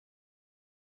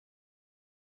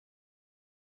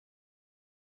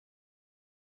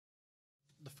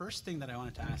first thing that I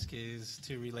wanted to ask is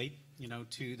to relate,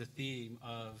 to the theme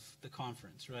of the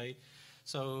conference, right?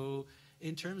 So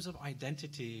in terms of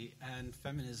identity and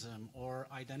feminism, or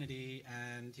identity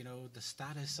and, the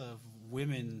status of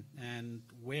women and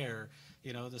where,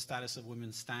 the status of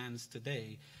women stands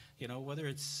today, whether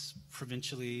it's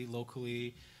provincially,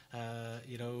 locally, where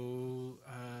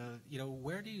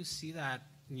do you see that,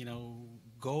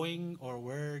 going, or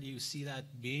where do you see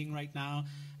that being right now?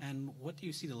 And what do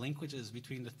you see the linkages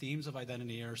between the themes of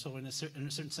identity? Or so in a certain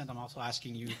sense, I'm also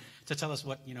asking you to tell us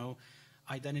what,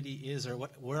 identity is, or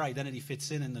where identity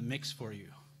fits in the mix for you.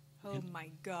 Oh my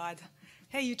God.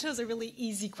 Hey, you chose a really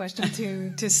easy question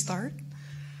to start.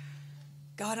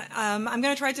 God, I'm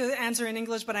going to try to answer in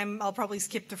English, but I'll probably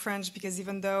skip to French, because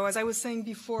even though, as I was saying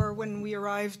before when we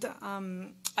arrived,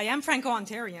 I am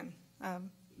Franco-Ontarian.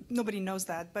 Nobody knows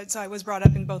that, but so I was brought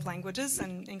up in both languages,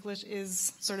 and English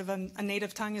is sort of a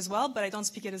native tongue as well, but I don't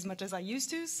speak it as much as I used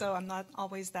to, so I'm not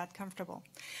always that comfortable.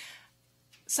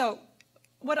 So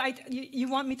you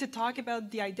want me to talk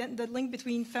about the link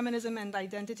between feminism and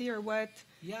identity, or what?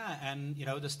 Yeah, and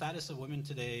the status of women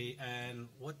today, and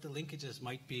what the linkages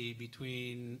might be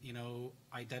between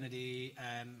identity,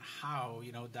 and how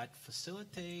that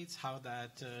facilitates, how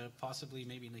that possibly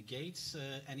maybe negates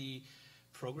any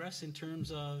progress in terms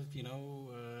of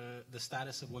the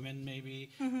status of women,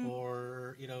 maybe,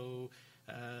 or I'm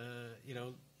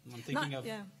thinking of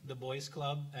the boys'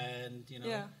 club, and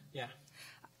yeah.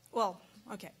 Well,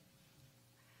 okay.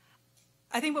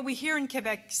 I think what we hear in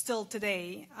Quebec still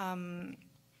today,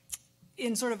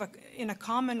 in a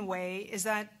common way, is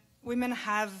that women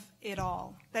have it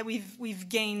all, that we've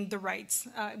gained the rights.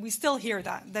 We still hear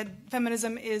that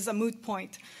feminism is a moot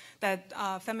point, that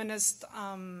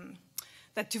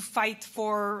that to fight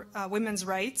for women's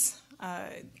rights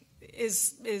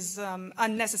is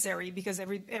unnecessary, because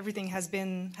everything has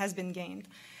been gained.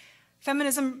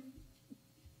 Feminism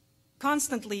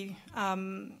constantly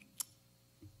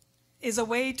is a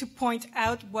way to point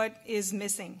out what is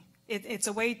missing. It's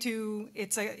a way to,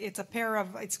 it's a pair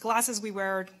of, it's glasses we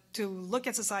wear to look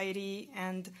at society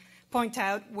and point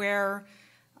out where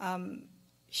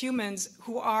humans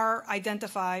who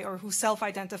who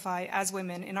self-identify as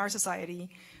women in our society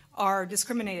are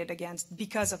discriminated against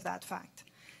because of that fact.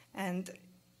 And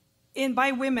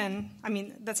by women, I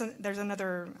mean, there's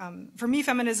another, for me,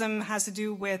 feminism has to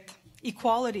do with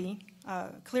equality,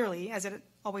 clearly, as it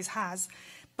always has,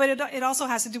 but it also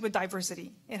has to do with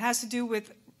diversity. It has to do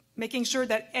with making sure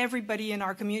that everybody in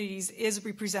our communities is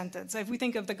represented. So if we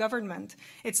think of the government,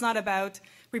 it's not about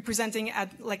representing,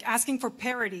 like asking for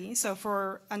parity, so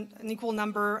for an equal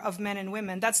number of men and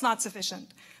women. That's not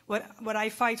sufficient. What I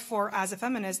fight for as a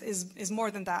feminist is more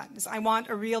than that. I want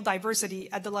a real diversity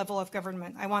at the level of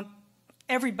government. I want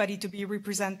everybody to be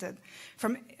represented,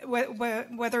 from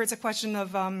whether it's a question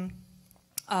of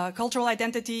cultural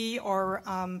identity, or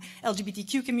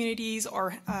LGBTQ communities,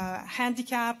 or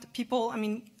handicapped people. I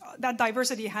mean, that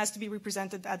diversity has to be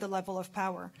represented at the level of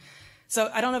power. So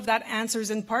I don't know if that answers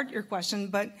in part your question,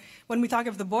 but when we talk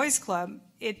of the boys' club,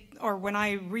 or when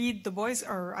I read the boys,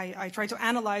 or I try to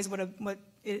analyze what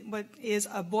is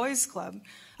a boys' club,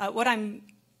 what I'm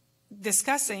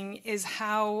discussing is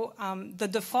how the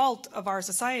default of our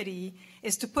society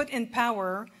is to put in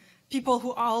power people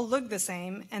who all look the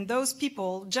same, and those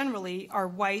people generally are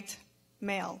white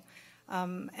male.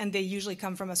 And they usually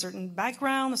come from a certain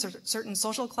background, a certain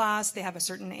social class, they have a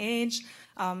certain age.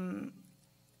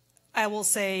 I will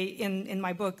say in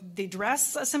my book, they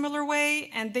dress a similar way,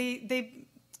 and they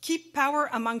keep power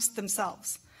amongst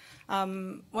themselves.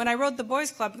 When I wrote the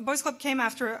Boys Club came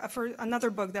after for another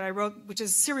book that I wrote, which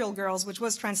is Serial Girls, which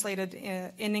was translated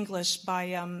in English by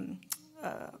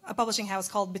a publishing house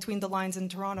called Between the Lines in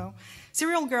Toronto.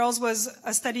 Serial Girls was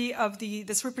a study of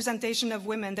this representation of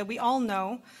women that we all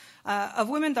know, of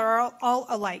women that are all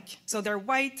alike. So they're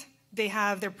white,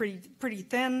 they're pretty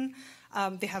thin,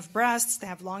 they have breasts, they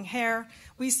have long hair.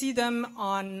 We see them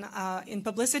in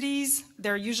publicities.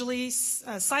 They're usually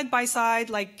side by side,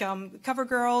 like cover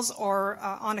girls, or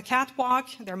on a catwalk.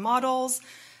 They're models.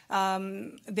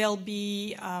 They'll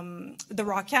be the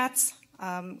Rockettes,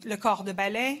 Le Corps de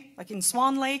Ballet, like in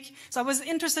Swan Lake. So I was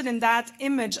interested in that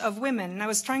image of women, and I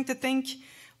was trying to think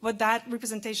what that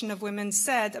representation of women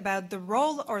said about the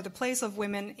role or the place of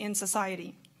women in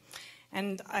society.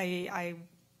 And I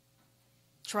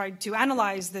tried to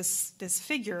analyze this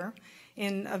figure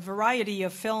in a variety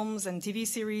of films and TV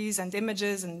series and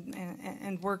images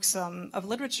and works of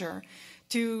literature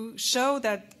to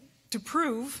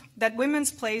prove that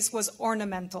women's place was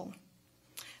ornamental,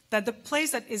 that the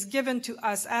place that is given to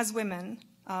us as women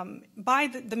by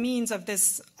the means of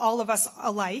this all of us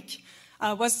alike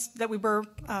was that we were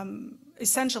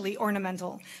essentially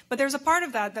ornamental. But there's a part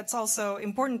of that that's also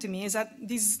important to me, is that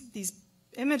these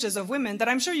images of women that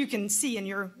I'm sure you can see in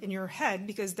your head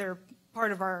because they're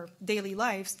part of our daily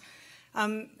lives.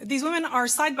 These women are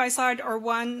side by side or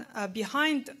one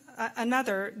behind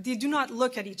another. They do not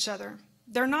look at each other.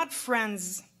 They're not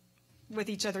friends with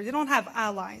each other. They don't have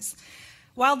allies.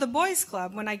 While the Boys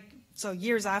Club, so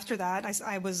years after that,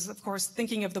 I was, of course,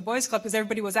 thinking of the Boys Club because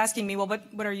everybody was asking me, well,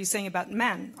 what are you saying about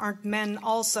men? Aren't men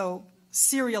also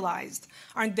serialized?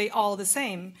 Aren't they all the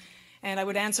same? And I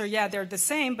would answer, yeah, they're the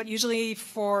same, but usually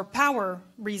for power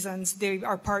reasons, they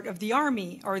are part of the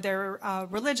army, or they're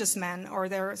religious men,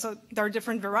 so there are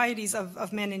different varieties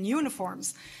of men in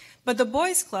uniforms. But the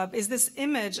Boys Club is this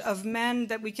image of men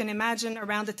that we can imagine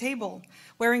around a table,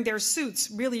 wearing their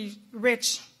suits, really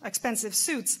rich, expensive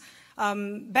suits,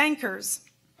 bankers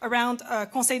around a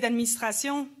conseil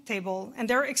d'administration table, and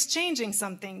they're exchanging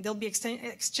something. They'll be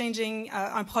exchanging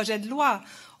un projet de loi,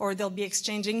 or they'll be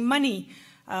exchanging money.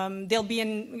 They'll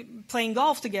be playing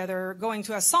golf together, going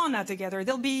to a sauna together.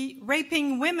 They'll be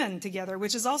raping women together,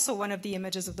 which is also one of the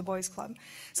images of the Boys Club.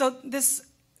 So this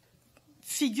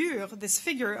figure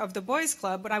of the Boys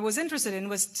Club, what I was interested in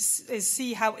was to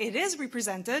see how it is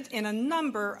represented in a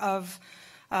number of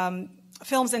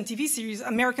films and TV series.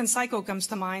 American Psycho comes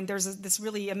to mind. There's this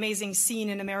really amazing scene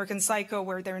in American Psycho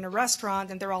where they're in a restaurant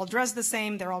and they're all dressed the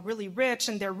same. They're all really rich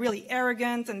and they're really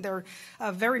arrogant and they're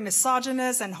very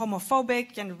misogynist and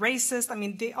homophobic and racist. I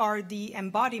mean, they are the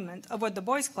embodiment of what the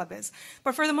Boys Club is.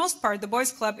 But for the most part, the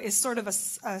Boys Club is sort of a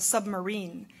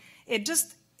submarine.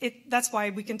 That's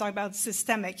why we can talk about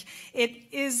systemic. It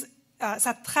is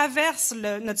ça traverse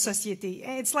notre société.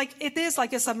 It is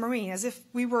like a submarine, as if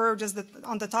we were just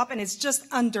on the top and it's just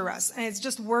under us, and it's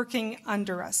just working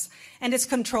under us, and it's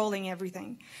controlling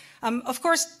everything. Of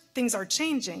course, things are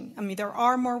changing. I mean, there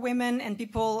are more women and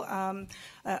people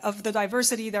of the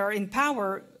diversity that are in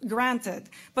power, granted,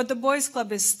 but the Boys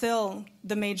Club is still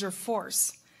the major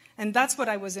force. And that's what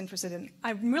I was interested in.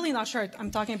 I'm really not sure I'm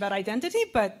talking about identity,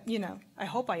 but, I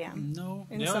hope I am.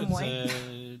 In some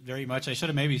way. Very much. I should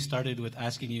have maybe started with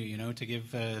asking you, to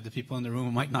give the people in the room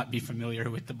who might not be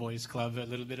familiar with the Boys Club a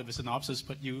little bit of a synopsis,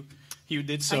 but you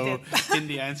did so in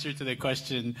the answer to the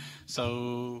question.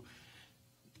 So,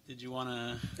 did you want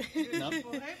to... No? Je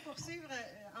pourrais poursuivre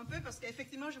un peu, parce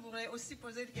qu'effectivement, je voudrais aussi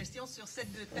poser des questions sur ces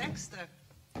deux textes,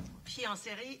 Pied en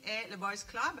série et le Boys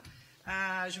Club.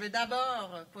 Je vais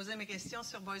d'abord poser mes questions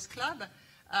sur Boys Club.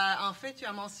 En fait, tu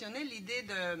as mentionné l'idée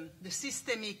de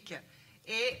systémique.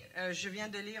 Et je viens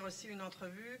de lire aussi une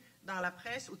entrevue dans la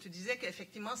presse où tu disais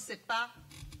qu'effectivement, c'est pas...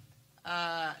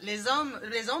 les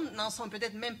hommes n'en sont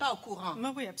peut-être même pas au courant.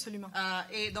 Oui, absolument.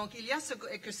 Et donc, il y a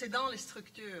que c'est dans les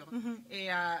structures. Mm-hmm. Et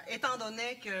étant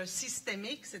donné que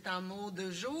systémique, c'est un mot de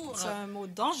jour... C'est un mot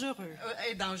dangereux.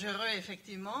 Et dangereux,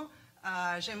 effectivement.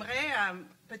 J'aimerais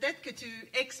peut-être que tu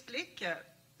expliques,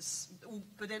 ou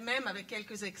peut-être même avec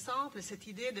quelques exemples, cette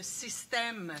idée de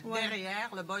système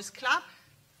derrière le Boys Club,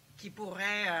 qui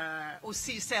pourrait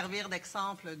aussi servir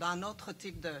d'exemple dans notre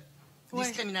type de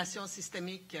discrimination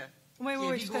systémique qui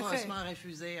est vigoureusement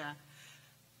refusée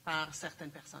par certaines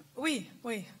personnes. Oui.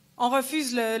 On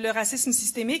refuse le racisme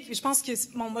systémique. Je pense que,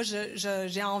 moi,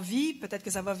 j'ai envie, peut-être que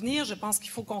ça va venir, je pense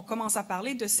qu'il faut qu'on commence à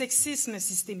parler de sexisme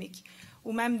systémique,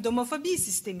 ou même d'homophobie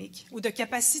systémique, ou de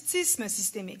capacitisme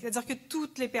systémique. C'est-à-dire que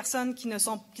toutes les personnes qui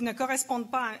ne correspondent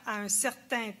pas à un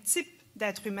certain type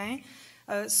d'être humain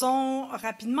sont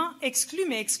rapidement exclues,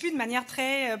 mais exclues de manière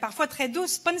parfois très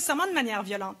douce, pas nécessairement de manière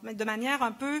violente, mais de manière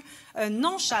un peu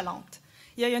nonchalante.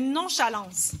 Il y a une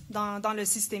nonchalance dans le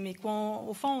systémique, où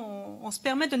au fond, on se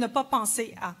permet de ne pas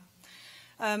penser à.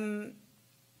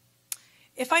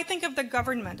 If I think of the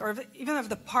government, or even of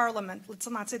the parliament, let's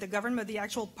not say the government, but the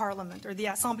actual parliament, or the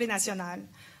Assemblée nationale,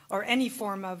 or any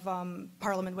form of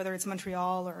parliament, whether it's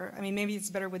Montreal, or, maybe it's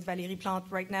better with Valérie Plante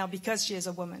right now because she is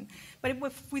a woman. But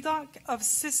if we talk of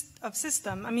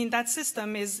system, that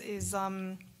system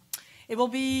it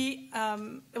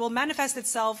will manifest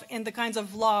itself in the kinds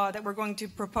of law that we're going to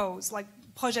propose, like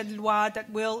projet de loi that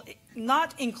will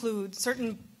not include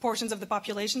certain portions of the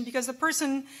population, because the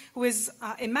person who is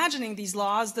imagining these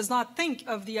laws does not think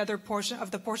of the other portions of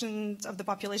the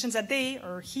populations that they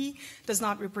or he does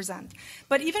not represent.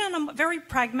 But even in a very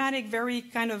pragmatic, very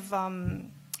kind of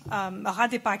ras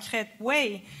des pâquerettes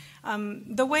way,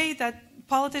 the way that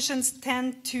politicians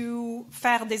tend to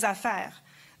faire des affaires,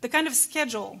 the kind of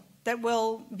schedule that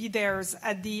will be theirs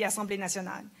at the Assemblée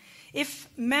nationale. If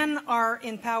men are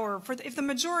in power, if the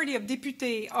majority of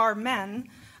députés are men,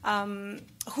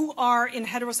 who are in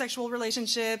heterosexual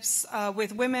relationships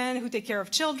with women who take care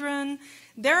of children,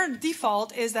 their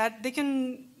default is that they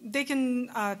can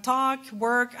talk,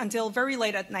 work until very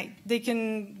late at night. They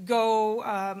can go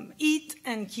eat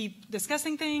and keep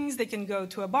discussing things. They can go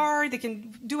to a bar. They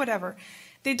can do whatever.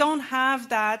 They don't have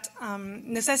that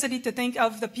necessity to think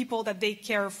of the people that they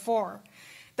care for.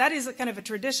 That is a kind of a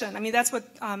tradition. I mean, that's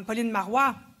what Pauline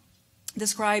Marois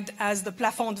described as the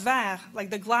plafond de verre, like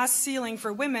the glass ceiling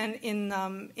for women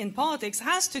in politics,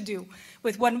 has to do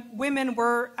with what women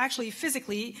were actually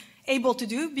physically able to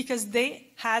do because they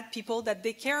had people that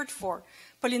they cared for.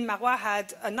 Pauline Marois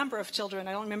had a number of children.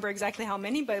 I don't remember exactly how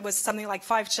many, but it was something like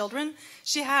 5 children.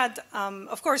 She had,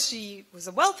 of course, she was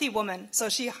a wealthy woman, so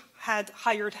she had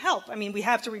hired help. I mean, we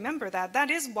have to remember that. That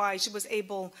is why she was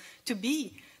able to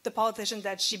be the politician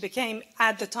that she became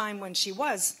at the time when she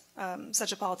was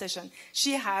such a politician.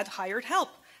 She had hired help.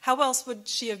 How else would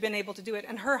she have been able to do it?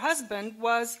 And her husband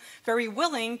was very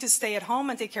willing to stay at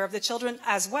home and take care of the children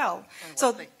as well. And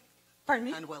wealthy. Pardon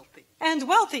me? And wealthy. And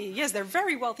wealthy, yes, they're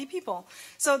very wealthy people.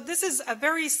 So this is a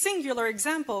very singular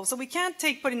example. So we can't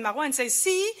take Pauline Marois and say,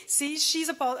 see,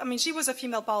 she was a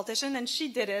female politician and she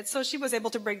did it, so she was able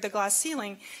to break the glass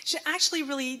ceiling. She actually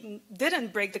really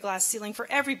didn't break the glass ceiling for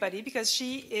everybody because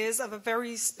she is of a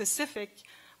very specific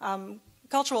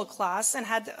cultural class and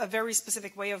had a very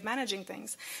specific way of managing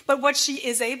things. But what she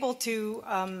is able to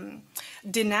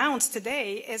denounce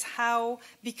today is how,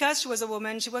 because she was a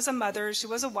woman, she was a mother, she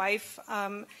was a wife,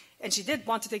 and she did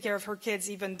want to take care of her kids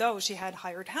even though she had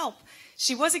hired help,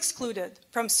 she was excluded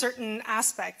from certain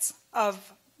aspects of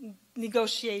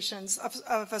negotiations,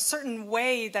 of a certain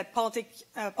way that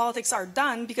politics are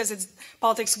done, because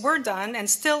politics were done and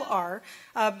still are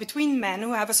between men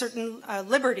who have a certain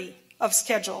liberty of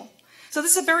schedule. So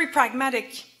this is a very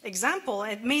pragmatic example.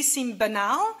 It may seem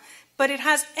banal, but it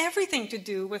has everything to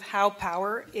do with how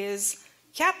power is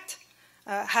kept,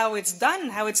 how it's done,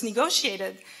 how it's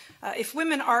negotiated. If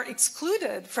women are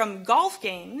excluded from golf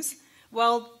games,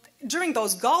 well, during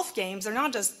those golf games, they're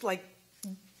not just like,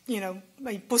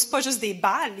 ils poussent pas juste des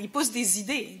balles, ils poussent des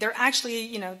idées. They're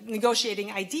actually,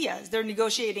 negotiating ideas. They're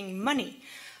negotiating money.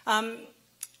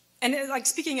 And like,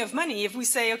 speaking of money, if we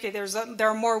say, okay, there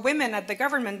are more women at the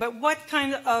government, but what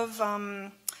kind of,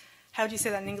 how do you say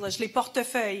that in English? Les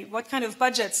portefeuilles. What kind of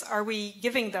budgets are we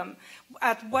giving them?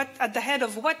 At the head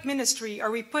of what ministry are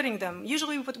we putting them?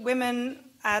 Usually we put women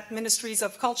at ministries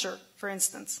of culture, for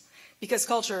instance, because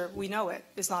culture, we know it,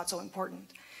 is not so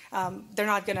important.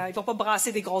 Ils vont pas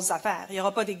brasser des grosses affaires. Il y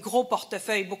aura pas des gros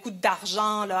portefeuilles, beaucoup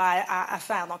d'argent là à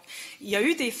faire. Donc, il y a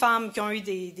eu des femmes qui ont eu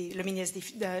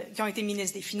qui ont été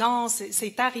ministres des Finances.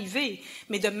 C'est arrivé,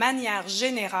 mais de manière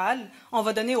générale, on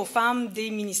va donner aux femmes des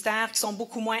ministères qui sont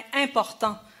beaucoup moins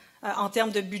importants en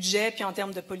termes de budget puis en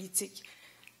termes de politique.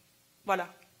 Voilà.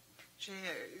 J'ai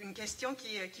une question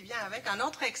qui vient avec un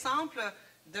autre exemple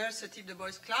de ce type de boys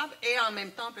club et en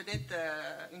même temps peut-être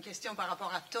une question par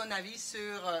rapport à ton avis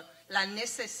sur la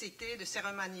nécessité de ces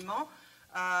remaniements.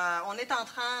 On est en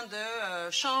train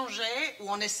de changer, ou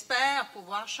on espère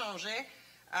pouvoir changer,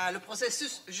 le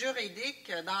processus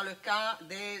juridique dans le cas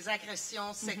des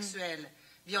agressions sexuelles,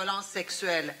 violences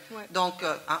sexuelles. Ouais. Donc,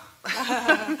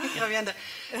 il revient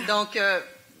de... Donc,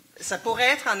 ça pourrait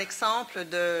être un exemple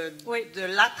de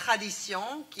la tradition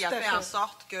qui a fait en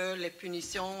sorte que les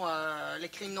punitions, les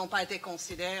crimes n'ont pas été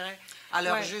considérés à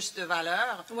leur juste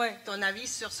valeur. Ton avis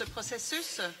sur ce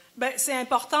processus? Ben, c'est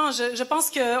important. Je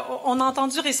pense qu'on a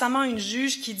entendu récemment une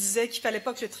juge qui disait qu'il ne fallait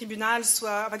pas que le tribunal que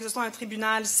ce soit un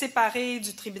tribunal séparé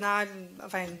du tribunal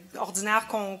ordinaire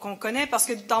qu'on connaît, parce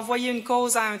que d'envoyer une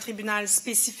cause à un tribunal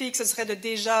spécifique, ce serait de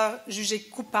déjà juger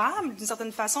coupable, d'une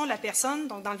certaine façon, la personne,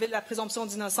 donc d'enlever la présomption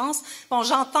d'innocence. Bon,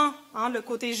 j'entends le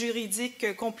côté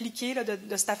juridique compliqué là,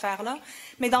 de cette affaire-là,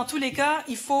 mais dans tous les cas,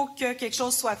 il faut que quelque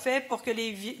chose soit fait pour que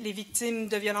les victimes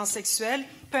de violences sexuelles,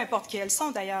 peu importe qui elles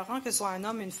sont d'ailleurs, que ce soit un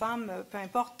homme, une femme, peu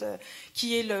importe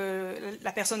qui est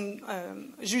la personne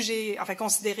jugée,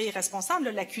 considérée responsable,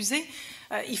 l'accusé,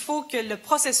 il faut que le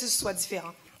processus soit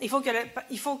différent. Il faut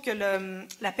que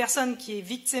la personne qui est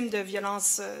victime de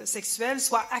violences sexuelles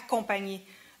soit accompagnée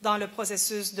dans le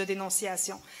processus de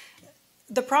dénonciation.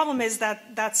 The problem is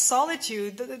that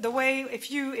solitude, the way,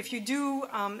 if you do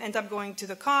end up going to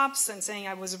the cops and saying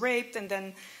I was raped, and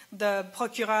then the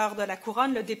procureur de la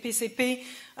couronne, le DPCP,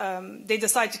 they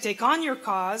decide to take on your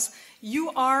cause, you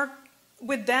are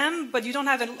with them, but you don't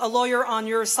have a lawyer on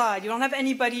your side. You don't have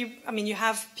anybody, you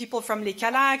have people from les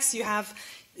Calax,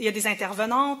 il y a des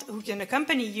intervenantes who can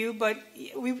accompany you, but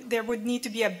there would need to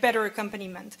be a better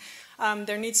accompaniment.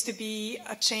 There needs to be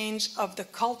a change of the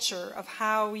culture of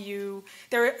how you...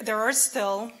 There are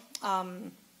still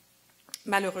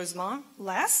Malheureusement,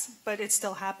 less, but it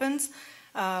still happens.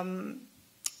 Comment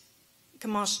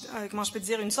je peux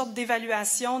dire, une sorte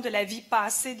d'évaluation de la vie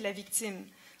passée de la victime.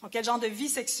 Donc, quel genre de vie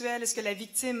sexuelle est-ce que la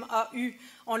victime a eu?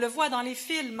 On le voit dans les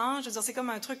films, hein? Je veux dire, c'est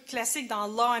comme un truc classique dans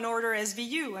Law and Order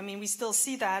SVU. I mean, we still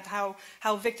see that, how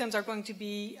victims are going to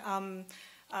be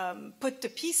put to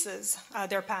pieces.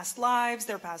 Their past lives,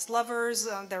 their past lovers,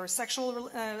 their sexual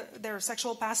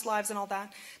past lives and all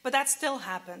that. But that still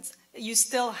happens. You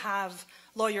still have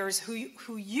lawyers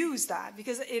who use that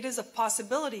because it is a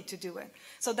possibility to do it.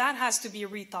 So that has to be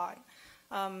rethought.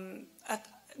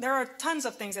 There are tons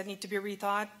of things that need to be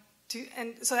rethought,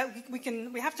 and so that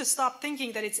we have to stop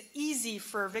thinking that it's easy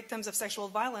for victims of sexual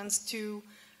violence to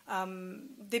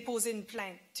déposer une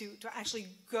plainte, to actually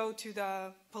go to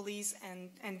the police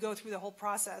and go through the whole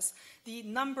process. The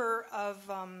number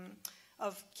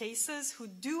of cases who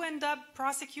do end up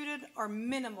prosecuted are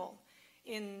minimal.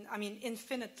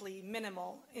 Infinitely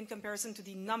minimal in comparison to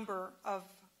the number of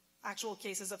actual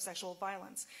cases of sexual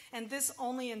violence. And this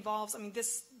only involves,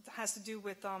 this has to do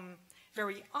with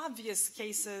very obvious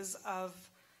cases of,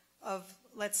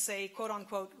 let's say,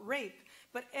 quote-unquote, rape.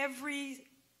 But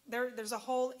there's a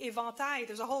whole éventail,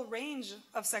 there's a whole range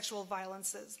of sexual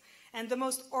violences. And the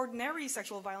most ordinary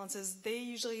sexual violences, they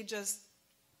usually just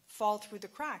fall through the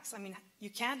cracks. You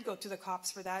can't go to the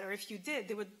cops for that, or if you did,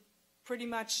 they would pretty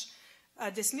much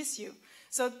dismiss you.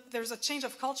 So there's a change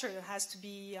of culture that has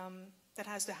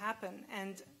to happen,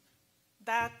 and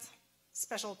that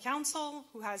special counsel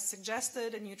who has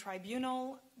suggested a new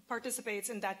tribunal participates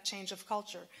in that change of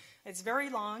culture. It's very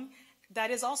long.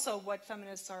 That is also what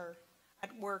feminists are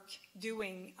at work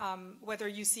doing, whether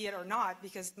you see it or not,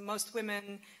 because most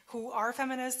women who are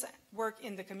feminists work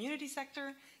in the community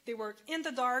sector. They work in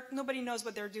the dark. Nobody knows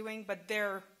what they're doing, but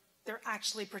they're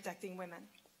actually protecting women.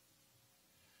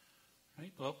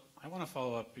 Right. Well, I want to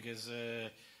follow up because,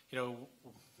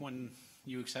 when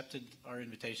you accepted our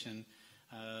invitation,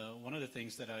 one of the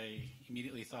things that I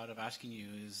immediately thought of asking you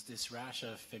is this rash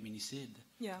of feminicide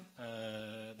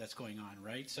that's going on,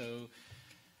 right? So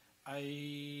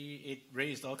it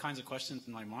raised all kinds of questions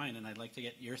in my mind, and I'd like to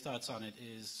get your thoughts on it.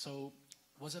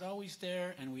 Was it always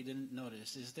there and we didn't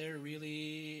notice? Is there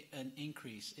really an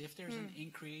increase? If there's an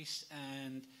increase,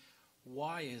 and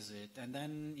why is it? And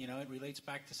then, it relates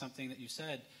back to something that you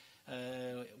said.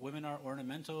 Women are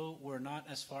ornamental. We're not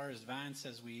as far advanced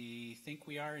as we think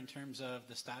we are in terms of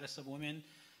the status of women.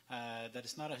 That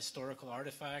it's not a historical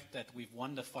artifact, that we've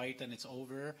won the fight and it's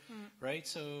over, right?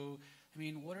 So,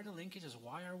 what are the linkages?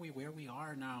 Why are we where we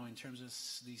are now in terms of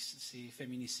these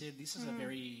feminicide? This is a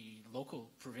very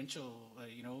local, provincial,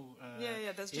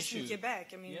 that's just issue. in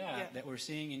Quebec. That we're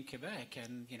seeing in Quebec,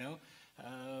 and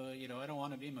I don't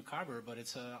want to be macabre, but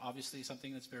it's obviously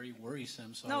something that's very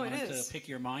worrisome. So I wanted to pick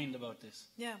your mind about this.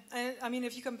 Yeah, and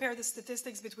if you compare the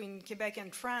statistics between Quebec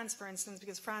and France, for instance,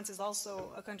 because France is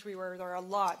also a country where there are a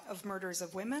lot of murders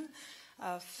of women.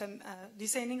 Do you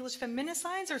say in English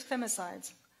feminicides or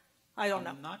femicides? I don't know.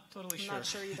 I'm not totally sure. I'm not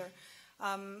sure either.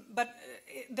 But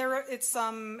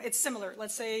it's similar.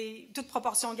 Let's say, toute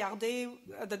proportion gardée,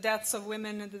 the deaths of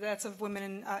women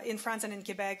in France and in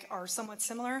Quebec are somewhat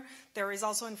similar. There is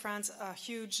also in France a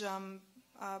huge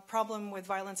problem with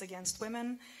violence against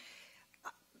women.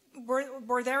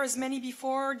 Were there as many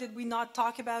before? Did we not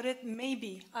talk about it?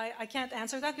 Maybe. I can't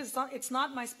answer that because it's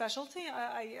not my specialty.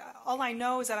 All I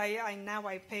know is that I'm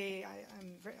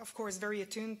of course very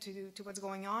attuned to what's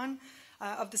going on.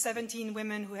 Of the 17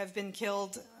 women who have been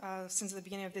killed since the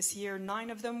beginning of this year, 9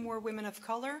 of them were women of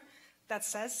color. That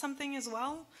says something as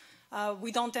well.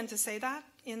 We don't tend to say that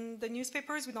in the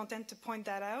newspapers. We don't tend to point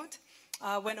that out.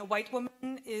 When a white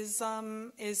woman is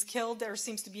killed, there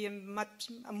seems to be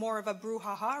more of a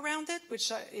brouhaha around it,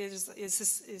 which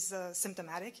is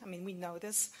symptomatic. We know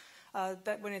this.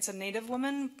 That when it's a Native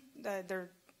woman,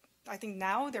 I think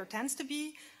now there tends to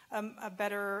be a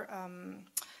better,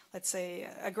 let's say,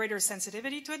 a greater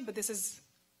sensitivity to it. But this is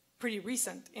pretty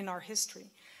recent in our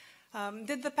history.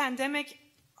 Did the pandemic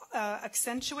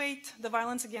accentuate the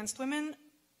violence against women?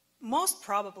 Most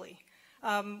probably.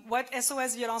 What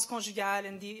SOS Violence Conjugale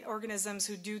and the organisms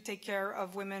who do take care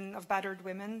of women, of battered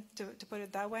women, to put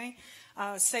it that way,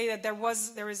 say that there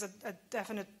was a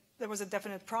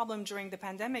definite problem during the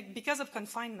pandemic because of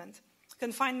confinement.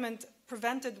 Confinement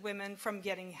prevented women from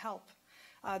getting help.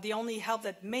 The only help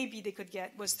that maybe they could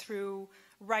get was through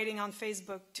writing on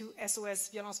Facebook to SOS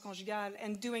Violence Conjugale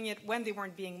and doing it when they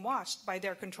weren't being watched by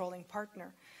their controlling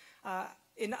partner.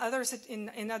 In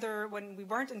other, when we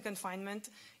weren't in confinement,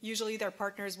 usually their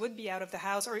partners would be out of the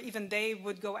house, or even they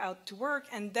would go out to work,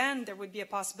 and then there would be a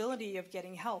possibility of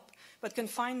getting help. But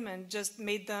confinement just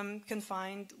made them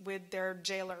confined with their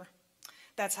jailer.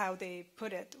 That's how they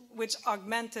put it, which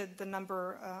augmented the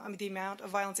number, the amount of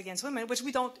violence against women, which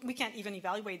we can't even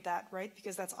evaluate that, right?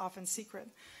 Because that's often secret,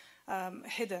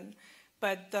 hidden.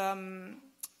 But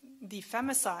the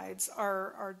femicides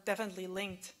are definitely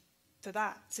linked to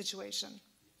that situation.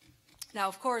 Now,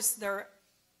 of course, there are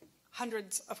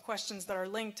hundreds of questions that are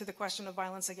linked to the question of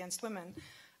violence against women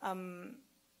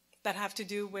that have to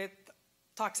do with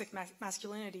toxic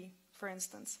masculinity, for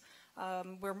instance.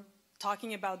 We're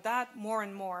talking about that more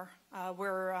and more.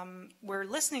 We're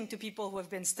listening to people who have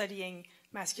been studying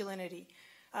masculinity,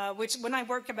 which when I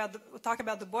talk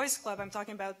about the boys' club, I'm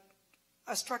talking about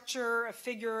a structure, a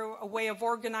figure, a way of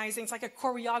organizing. It's like a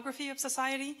choreography of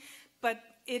society, but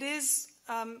it is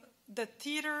the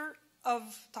theater of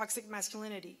toxic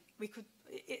masculinity.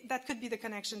 That could be the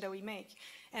connection that we make.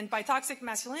 And by toxic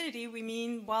masculinity, we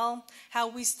mean, well, how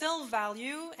we still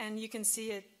value, and you can see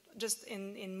it just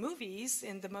in movies,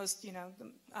 in the most,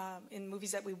 in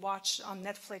movies that we watch on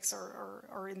Netflix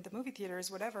or in the movie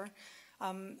theaters, whatever,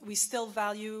 we still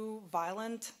value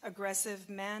violent, aggressive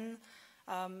men,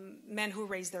 men who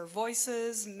raise their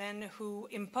voices, men who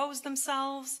impose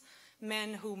themselves,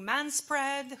 men who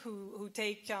manspread,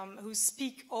 who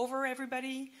speak over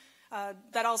everybody.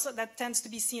 That tends to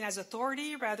be seen as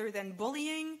authority rather than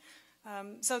bullying.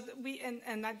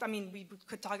 We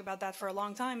could talk about that for a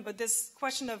long time, but this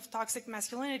question of toxic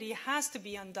masculinity has to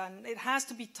be undone. It has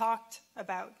to be talked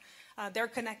about. They're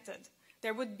connected.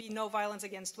 There would be no violence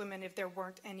against women if there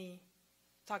weren't any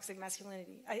toxic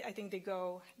masculinity. I think they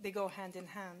go hand in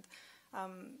hand.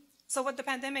 So what the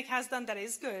pandemic has done that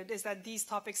is good is that these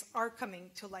topics are coming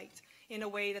to light in a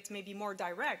way that's maybe more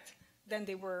direct than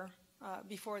they were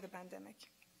before the pandemic.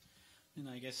 And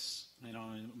I guess,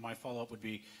 my follow-up would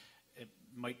be, it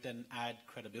might then add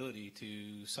credibility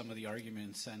to some of the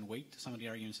arguments and weight to some of the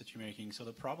arguments that you're making. So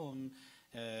the problem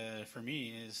for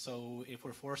me is, so if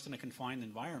we're forced in a confined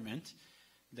environment,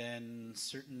 then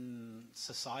certain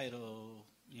societal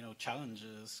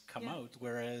challenges come out.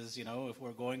 Whereas, if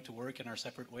we're going to work in our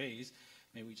separate ways,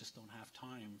 maybe we just don't have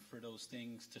time for those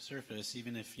things to surface.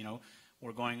 Even if,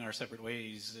 we're going our separate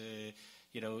ways,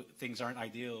 things aren't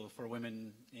ideal for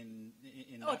women in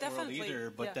that world either.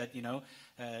 But that,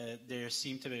 they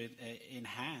seem to be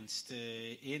enhanced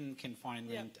in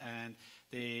confinement, and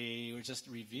they were just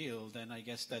revealed. And I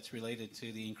guess that's related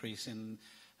to the increase in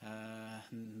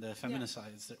the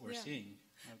feminicides that we're seeing.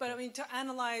 But to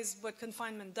analyze what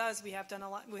confinement does, we have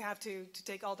to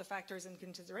take all the factors in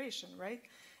consideration, right?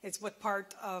 It's what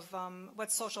part of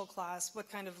what social class, what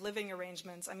kind of living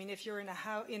arrangements. If you're in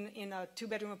a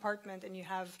two-bedroom apartment and you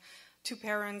have 2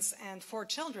 parents and 4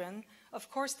 children, of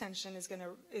course tension is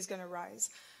gonna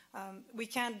rise. We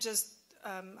can't just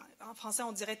en français,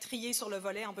 on dirait trier sur le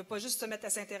volet. On ne peut pas juste se mettre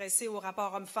à s'intéresser aux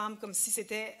rapports hommes-femmes comme si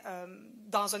c'était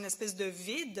dans une espèce de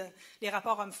vide. Les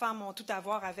rapports hommes-femmes ont tout à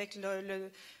voir avec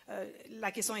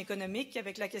la question économique,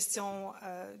 avec la question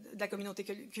de la communauté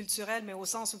culturelle, mais au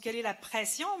sens où quelle est la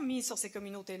pression mise sur ces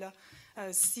communautés-là.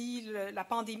 Si la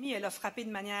pandémie, elle a frappé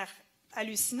de manière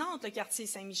hallucinante le quartier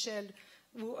Saint-Michel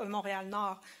ou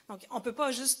Montréal-Nord. Donc, on ne peut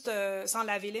pas juste s'en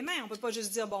laver les mains. On ne peut pas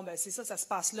juste dire, c'est ça, ça se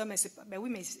passe là, mais c'est pas... oui,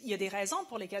 mais il y a des raisons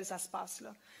pour lesquelles ça se passe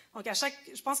là. Donc,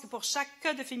 je pense que pour chaque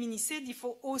cas de féminicide, il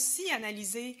faut aussi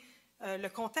analyser le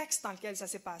contexte dans lequel ça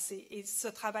s'est passé. Et ce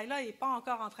travail-là n'est pas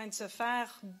encore en train de se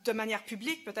faire de manière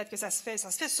publique. Peut-être que ça se fait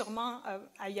sûrement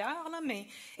ailleurs, là, mais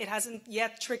it hasn't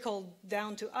yet trickled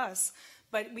down to us.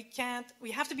 But we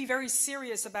have to be very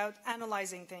serious about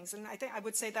analyzing things. And I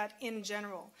would say that in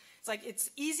general. It's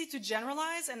easy to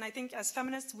generalize, and I think as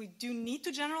feminists we do need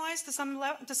to generalize to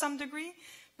some degree,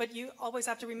 but you always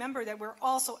have to remember that we're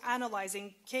also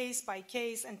analyzing case by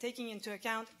case and taking into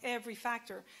account every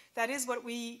factor. That is what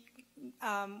we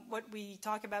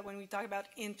talk about when we talk about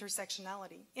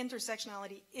intersectionality.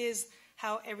 Intersectionality is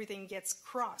how everything gets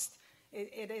crossed.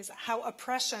 It is how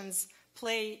oppressions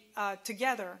play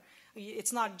together.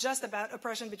 It's not just about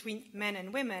oppression between men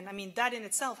and women. That in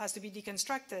itself has to be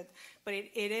deconstructed, but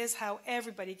it is how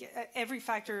every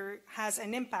factor has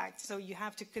an impact. So you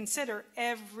have to consider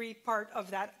every part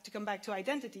of that. To come back to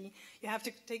identity, you have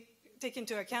to take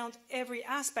into account every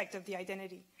aspect of the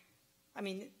identity.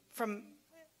 From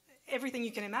everything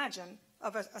you can imagine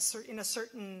in a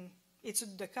certain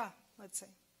étude de cas, let's say.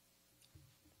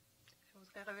 Je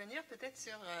voudrais revenir peut-être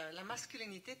sur la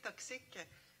masculinité toxique.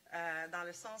 Dans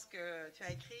le sens que tu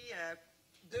as écrit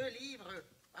 2 livres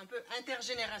un peu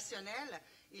intergénérationnels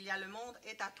il y a Le monde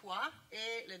est à toi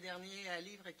et le dernier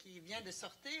livre qui vient de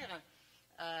sortir.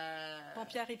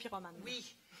 Vampire et pyromane.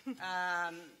 Oui.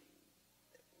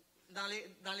 Dans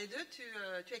les deux,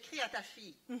 tu écris à ta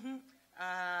fille.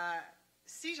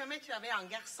 Si jamais tu avais un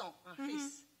garçon, un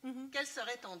fils, quel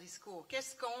serait ton discours?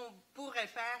 Qu'est-ce qu'on pourrait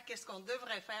faire, qu'est-ce qu'on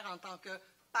devrait faire en tant que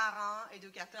parents,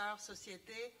 éducateurs,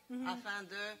 société, afin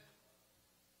de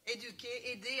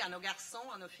aider à nos garçons,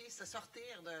 à nos filles, à sortir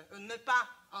ne pas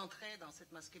entrer dans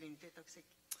cette masculinité toxique?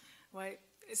 Oui,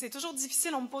 c'est toujours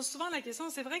difficile. On me pose souvent la question.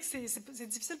 C'est vrai que c'est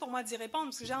difficile pour moi d'y répondre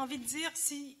parce que j'ai envie de dire,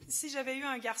 si j'avais eu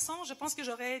un garçon, je pense que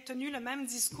j'aurais tenu le même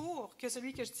discours que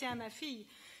celui que je tiens à ma fille.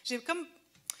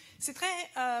 C'est très...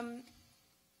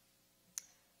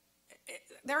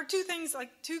 there are two things,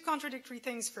 like two contradictory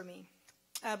things for me,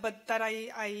 but that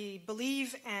I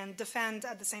believe and defend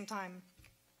at the same time.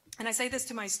 And I say this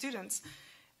to my students.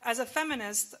 As a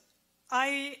feminist,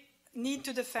 I need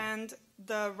to defend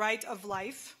the right of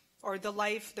life, or the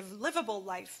livable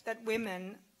life that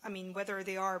women, I mean, whether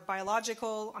they are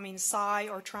biological, I mean, psi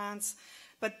or trans,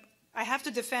 but I have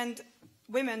to defend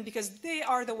women because we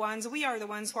are the ones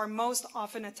who are most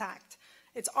often attacked.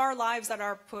 It's our lives that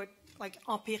are put, like,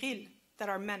 en péril, that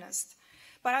are menaced.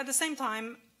 But at the same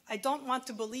time, I don't want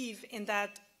to believe in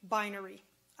that binary.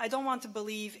 I don't want to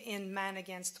believe in man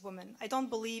against woman. I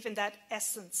don't believe in that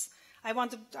essence. I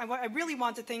really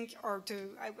want to think,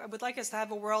 I would like us to have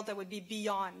a world that would be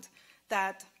beyond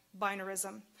that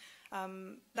binarism.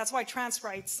 That's why trans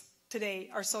rights today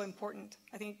are so important.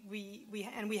 I think we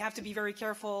have to be very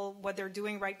careful what they're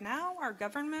doing right now. Our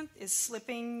government is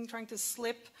trying to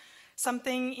slip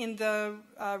something in the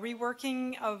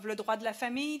reworking of le droit de la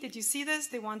famille. Did you see this?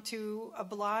 They want to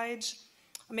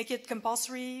make it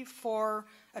compulsory for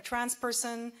a trans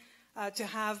person to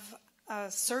have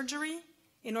surgery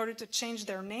in order to change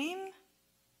their name.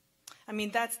 I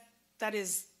mean, that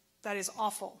is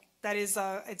awful. That is,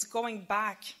 it's going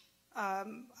back,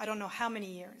 I don't know how many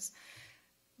years.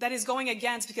 That is going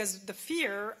against, because the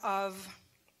fear of,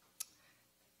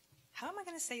 how am I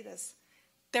going to say this?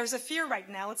 There's a fear right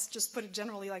now, let's just put it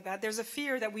generally like that, there's a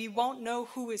fear that we won't know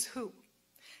who is who.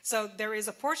 So there is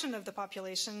a portion of the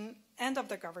population and of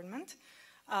the government,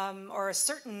 or a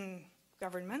certain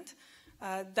government,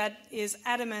 that is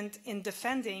adamant in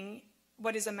defending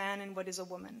what is a man and what is a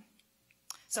woman.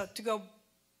 So to go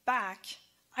back,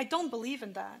 I don't believe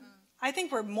in that. I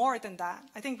think we're more than that.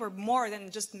 I think we're more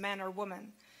than just man or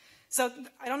woman. So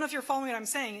I don't know if you're following what I'm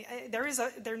saying.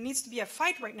 There needs to be a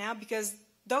fight right now because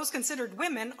those considered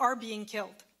women are being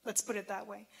killed. Let's put it that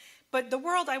way. But the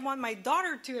world I want my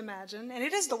daughter to imagine, and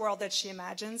it is the world that she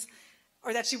imagines,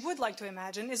 or that she would like to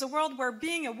imagine, is a world where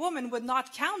being a woman would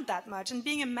not count that much, and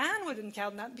being a man wouldn't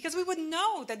count that, because we would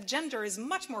know that gender is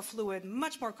much more fluid,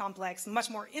 much more complex, much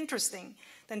more interesting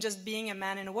than just being a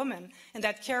man and a woman, and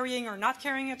that carrying or not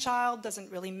carrying a child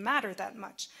doesn't really matter that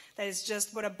much. That is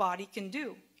just what a body can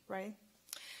do, right?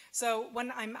 So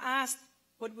when I'm asked,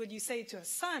 what would you say to a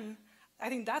son? I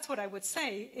think that's what I would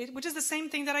say, which is the same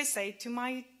thing that I say to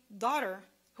my daughter,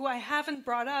 who I haven't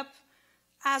brought up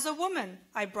as a woman.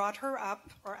 I brought her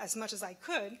up, or as much as I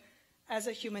could, as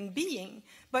a human being.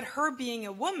 But her being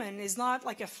a woman is not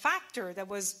like a factor that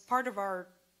was part of our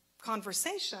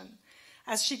conversation,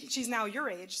 as she's now your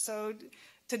age. So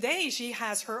today she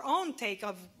has her own take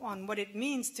on what it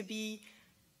means to be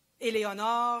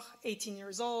Eleonore, 18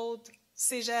 years old,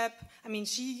 cégep. I mean,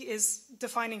 she is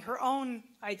defining her own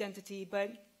identity,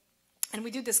 and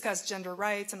we do discuss gender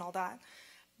rights and all that.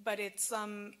 But it's,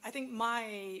 I think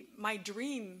my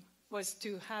dream was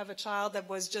to have a child that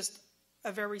was just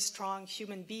a very strong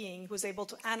human being who was able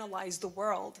to analyze the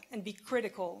world and be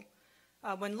critical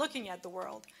when looking at the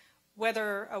world,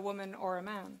 whether a woman or a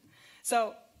man.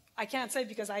 So I can't say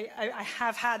because I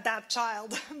have had that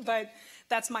child, but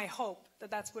that's my hope,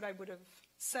 that's what I would have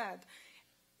said.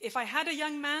 If I had a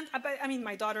young man, I mean,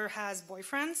 my daughter has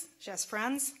boyfriends, she has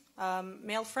friends,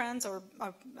 male friends, or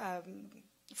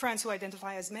friends who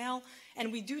identify as male, and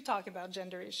we do talk about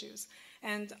gender issues.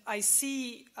 And I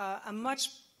see a much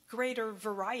greater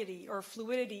variety or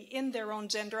fluidity in their own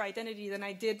gender identity than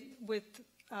I did with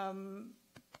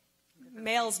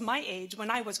males my age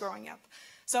when I was growing up.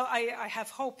 So I have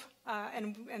hope,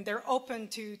 and they're open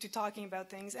to talking about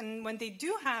things. And when they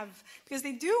do have, because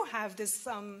they do have this,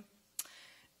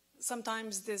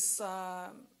 sometimes this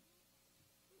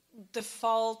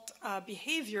default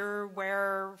behavior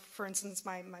where, for instance,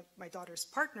 my daughter's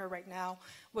partner right now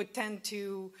would tend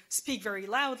to speak very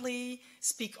loudly,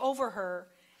 speak over her,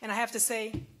 and I have to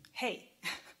say, hey,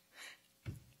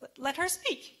 let her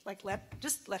speak. Like,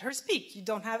 just let her speak. You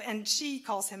don't have, and she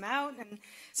calls him out. And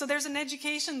so there's an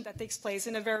education that takes place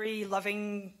in a very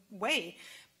loving way.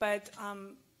 But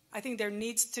I think there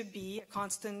needs to be a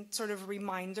constant sort of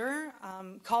reminder.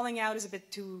 Calling out is a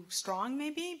bit too strong,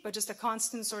 maybe, but just a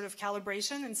constant sort of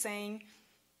calibration and saying,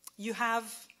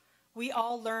 we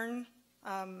all learn,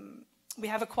 we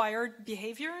have acquired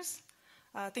behaviors,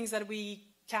 things that we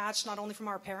catch not only from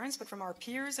our parents, but from our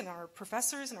peers and our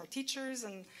professors and our teachers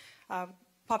and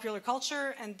popular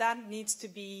culture, and that needs to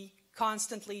be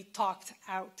constantly talked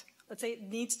out. Let's say it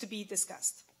needs to be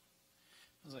discussed.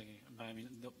 I mean,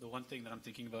 the one thing that I'm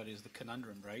thinking about is the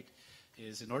conundrum, right?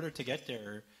 Is in order to get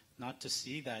there, not to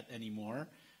see that anymore,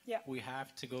 we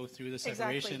have to go through the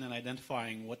separation and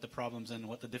identifying what the problems and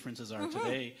what the differences are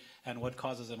today and what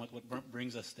causes them, what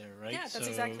brings us there, right? Yeah, that's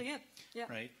exactly it. Yeah.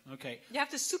 Right, okay. You have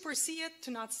to super see it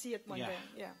to not see it one day.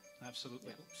 Yeah, absolutely.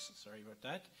 Yeah. Oops, sorry about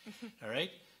that. All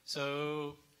right,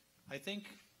 so I think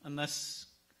unless,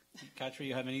 Katri,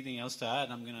 you have anything else to add,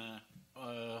 I'm going to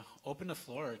open the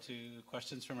floor to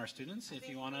questions from our students. If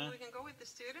you want to, we can go with the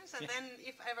students, and then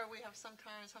if ever we have some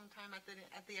time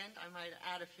at the end, I might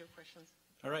add a few questions.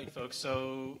 All right, folks.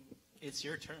 So it's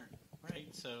your turn, right?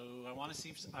 So I want to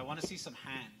see some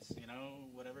hands. You know,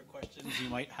 whatever questions you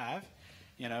might have,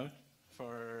 you know,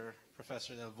 for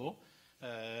Professor Delvaux.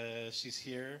 She's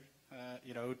here,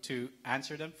 you know, to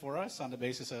answer them for us on the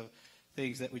basis of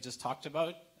things that we just talked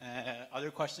about.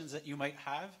 Other questions that you might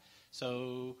have.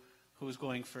 So who's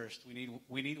going first?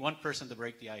 We need one person to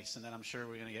break the ice, and then I'm sure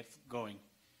we're going to get going.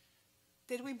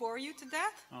 Did we bore you to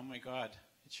death? Oh my God.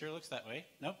 It sure looks that way.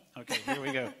 Nope. Okay, here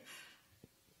we go.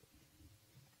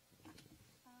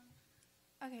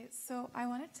 Okay, so I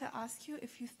wanted to ask you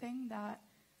if you think that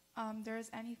there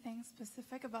is anything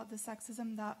specific about the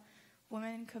sexism that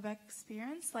women in Quebec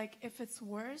experience, like if it's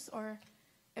worse or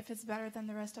if it's better than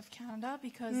the rest of Canada,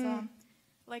 because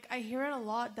like I hear it a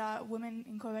lot that women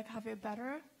in Quebec have it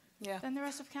better than the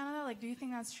rest of Canada. Like, do you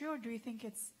think that's true, or do you think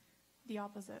it's the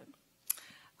opposite?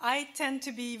 I tend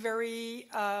to be very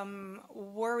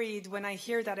worried when I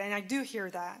hear that, and I do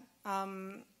hear that.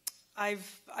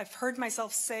 I've heard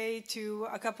myself say to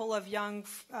a couple of young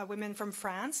women from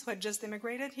France who had just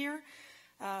immigrated here,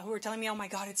 who were telling me, "Oh my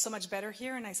God, it's so much better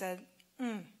here," and I said,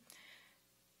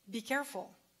 "Be careful,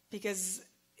 because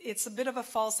it's a bit of a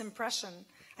false impression."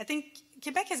 I think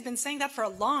Quebec has been saying that for a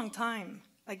long time.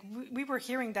 Like we were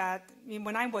hearing that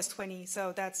when I was 20,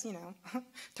 so that's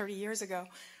 30 years ago.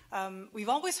 We've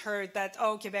always heard that,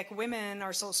 oh, Quebec women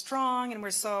are so strong and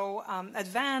we're so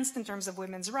advanced in terms of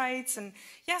women's rights. And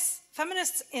yes,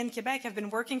 feminists in Quebec have been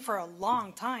working for a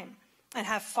long time and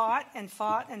have fought and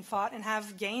fought and fought and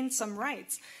have gained some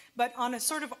rights. But on a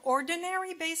sort of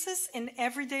ordinary basis in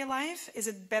everyday life, is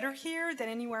it better here than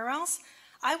anywhere else?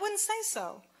 I wouldn't say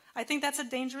so. I think that's a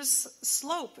dangerous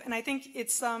slope. And I think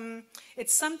it's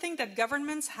something that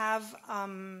governments have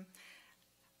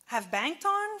banked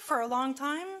on for a long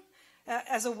time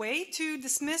as a way to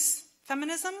dismiss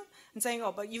feminism and saying,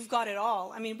 oh, but you've got it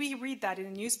all. I mean, we read that in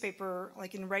a newspaper,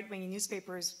 like in right-wing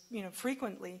newspapers,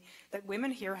 frequently, that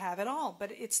women here have it all.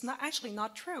 But it's not actually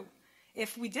not true.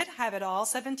 If we did have it all,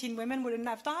 17 women wouldn't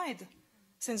have died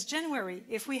since January.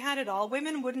 If we had it all,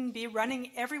 women wouldn't be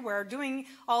running everywhere, doing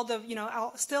all the,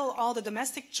 still all the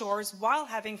domestic chores while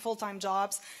having full-time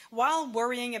jobs, while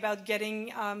worrying about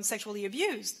getting sexually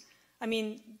abused. I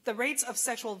mean, the rates of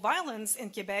sexual violence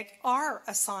in Quebec are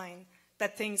a sign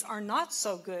that things are not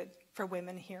so good for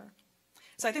women here.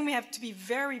 So I think we have to be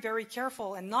very, very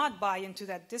careful and not buy into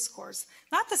that discourse.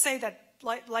 Not to say that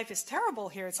life is terrible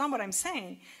here, it's not what I'm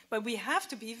saying, but we have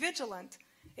to be vigilant.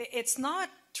 It's not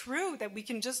true that we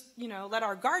can just, let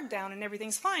our guard down and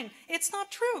everything's fine. It's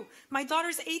not true. My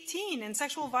daughter's 18 and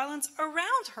sexual violence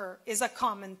around her is a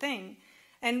common thing.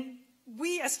 And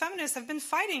we as feminists have been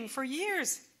fighting for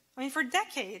years, for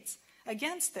decades,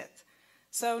 against it.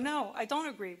 So no, I don't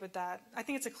agree with that. I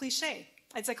think it's a cliche.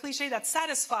 It's a cliche that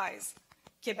satisfies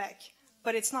Quebec,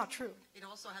 but it's not true. It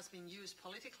also has been used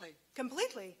politically.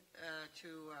 Completely.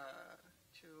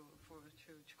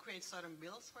 To create certain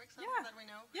bills, for example, that we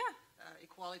know. Yeah.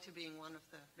 Equality being one of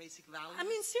the basic values. I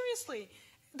mean, seriously,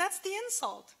 that's the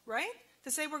insult, right?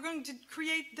 To say we're going to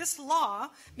create this law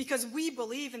because we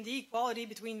believe in the equality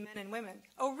between men and women.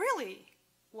 Oh, really?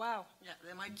 Wow. Yeah,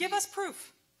 there might Give us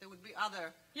proof. There would be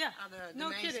other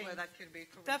domains where that could be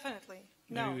proven. Definitely.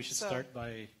 Maybe we should start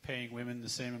by paying women the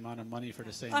same amount of money for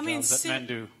the same jobs that men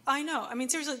do. I know. I mean,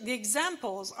 seriously, the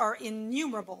examples are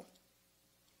innumerable.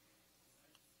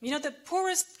 The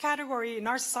poorest category in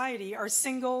our society are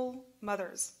single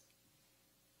mothers.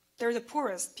 They're the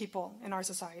poorest people in our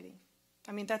society.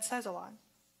 I mean, that says a lot.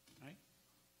 Right.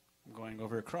 I'm going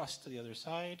over across to the other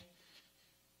side.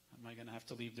 Am I going to have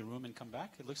to leave the room and come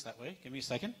back? It looks that way. Give me a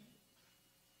second.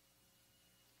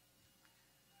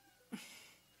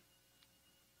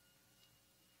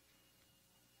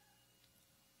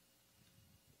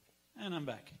 And I'm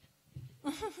back.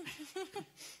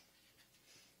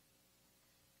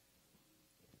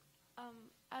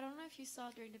 I don't know if you saw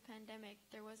during the pandemic,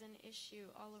 there was an issue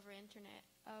all over internet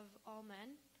of all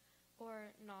men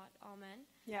or not all men.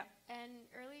 Yeah. And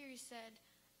earlier you said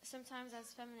sometimes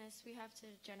as feminists we have to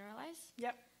generalize.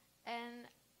 Yep. And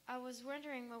I was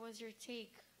wondering what was your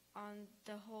take on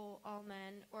the whole all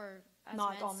men, or as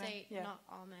Not men all men, say, yeah. not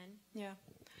all men. Yeah.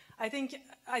 I think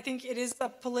it is a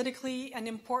politically an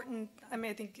important, I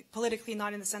mean, I think politically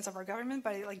not in the sense of our government,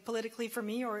 but like politically for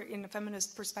me or in a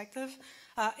feminist perspective,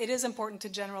 it is important to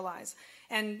generalize.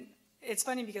 And it's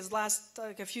funny because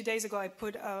like a few days ago, I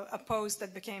put a post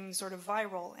that became sort of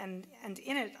viral, and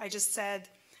in it, I just said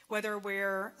whether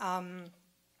we're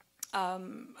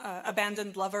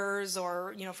abandoned lovers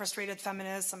or, frustrated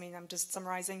feminists, I mean, I'm just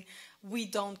summarizing, we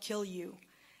don't kill you.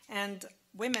 And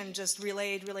women just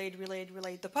relayed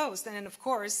the post. And then, of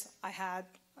course, I had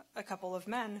a couple of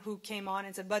men who came on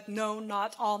and said, but no,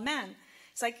 not all men.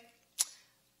 It's like,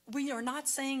 we are not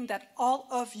saying that all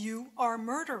of you are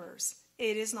murderers.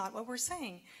 It is not what we're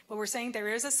saying. But we're saying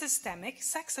there is a systemic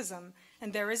sexism,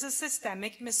 and there is a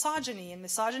systemic misogyny, and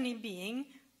misogyny being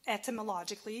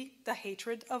etymologically the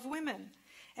hatred of women.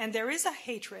 And there is a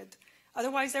hatred.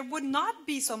 Otherwise, there would not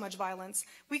be so much violence.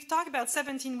 We talk about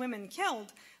 17 women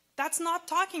killed. That's not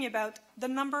talking about the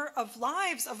number of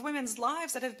lives, of women's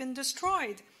lives that have been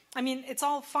destroyed. I mean, it's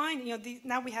all fine.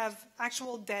 Now we have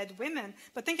actual dead women.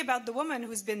 But think about the woman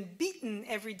who's been beaten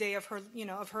every day of her,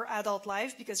 of her adult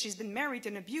life because she's been married to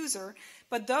an abuser.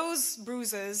 But those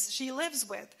bruises she lives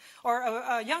with. Or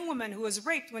a young woman who was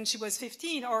raped when she was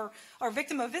 15, or a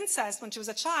victim of incest when she was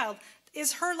a child.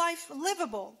 Is her life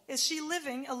livable? Is she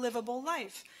living a livable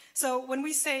life? So when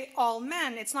we say all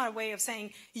men, it's not a way of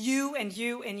saying you and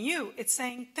you and you. It's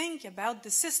saying think about the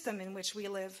system in which we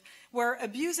live, where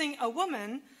abusing a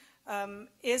woman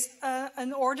is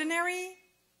an ordinary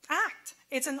act.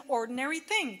 It's an ordinary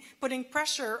thing. Putting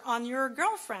pressure on your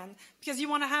girlfriend because you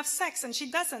want to have sex and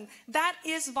she doesn't. That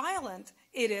is violent.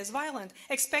 It is violent.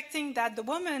 Expecting that the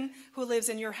woman who lives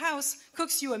in your house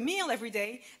cooks you a meal every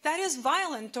day, that is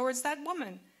violent towards that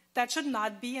woman. That should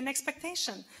not be an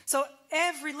expectation. So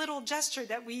every little gesture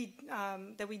that we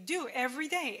do every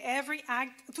day, every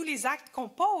act, tous les actes qu'on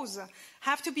pose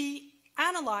have to be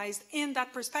analyzed in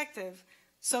that perspective.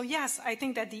 So yes, I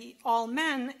think that the all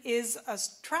men is a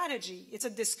strategy. It's a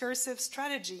discursive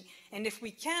strategy. And if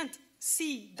we can't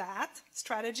see that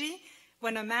strategy,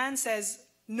 when a man says,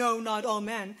 no, not all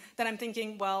men, then I'm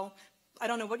thinking, well, I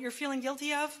don't know what you're feeling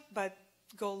guilty of, but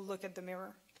go look at the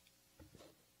mirror.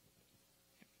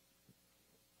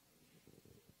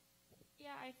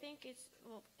 Yeah, I think it's,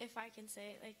 well, if I can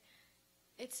say it, like,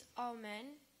 it's all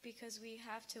men because we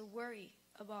have to worry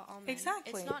about all men.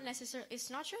 Exactly. It's not necessarily, it's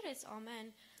not true that it's all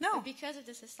men. No. But because of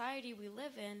the society we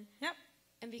live in, Yep.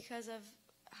 and because of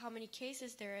how many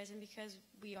cases there is, and because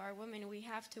we are women, we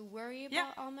have to worry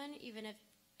about all men, even if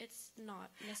it's not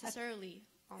necessarily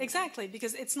all men. Exactly,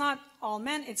 because it's not all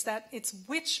men, it's that it's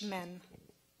which men.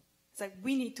 It's like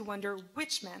we need to wonder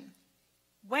which men.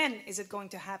 When is it going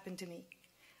to happen to me?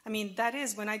 I mean, that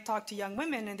is when I talk to young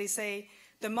women and they say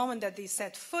the moment that they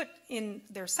set foot in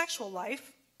their sexual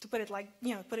life, to put it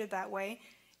put it that way,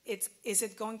 is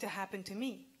it going to happen to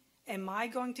me? Am I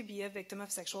going to be a victim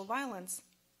of sexual violence?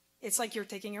 It's like you're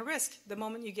taking a risk the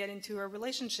moment you get into a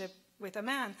relationship with a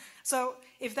man. So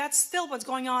if that's still what's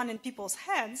going on in people's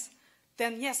heads,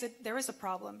 then yes, there is a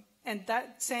problem. And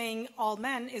that saying all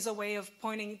men is a way of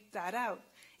pointing that out.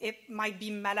 It might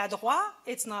be maladroit,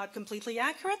 it's not completely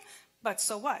accurate, but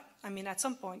so what? I mean, at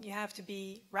some point you have to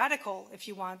be radical if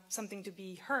you want something to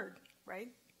be heard, right?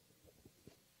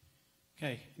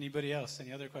 Okay, anybody else?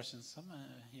 Any other questions?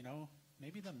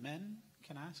 Maybe the men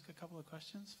can ask a couple of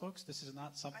questions, folks. This is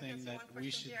not something that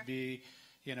we should be,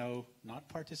 not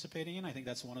participating in. I think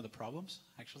that's one of the problems,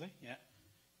 actually. Yeah.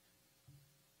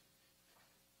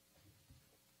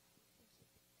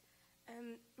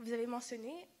 Vous avez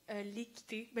mentionné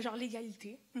l'équité, genre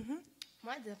l'égalité.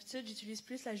 Moi, d'habitude, j'utilise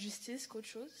plus la justice qu'autre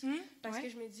chose, parce que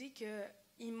je me dis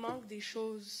qu'il manque des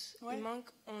choses. Il manque,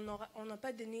 on n'a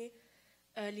pas donné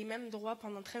les mêmes droits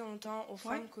pendant très longtemps aux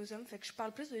femmes qu'aux hommes. Fait que je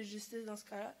parle plus de justice dans ce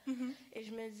cas-là. Et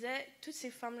je me disais, toutes ces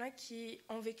femmes-là qui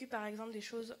ont vécu, par exemple, des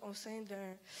choses au sein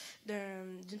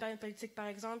d'une période politique, par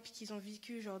exemple, puis qui ont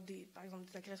vécu, genre, par exemple,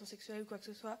 des agressions sexuelles ou quoi que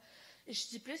ce soit, et je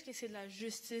dis plus que c'est de la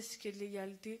justice que de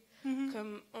l'égalité.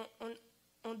 Comme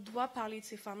on doit parler de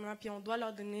ces femmes-là, puis on doit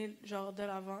leur donner genre de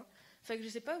l'avant. Fait que je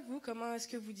sais pas, vous, comment est-ce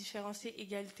que vous différenciez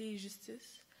égalité et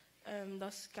justice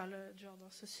dans ce cas-là, genre dans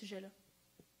ce sujet-là?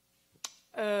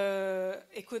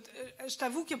 Écoute, je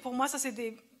t'avoue que pour moi,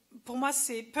 pour moi,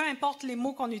 c'est peu importe les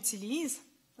mots qu'on utilise,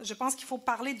 je pense qu'il faut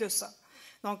parler de ça.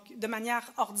 Donc, de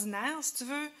manière ordinaire, si tu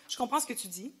veux, je comprends ce que tu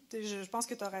dis. Je pense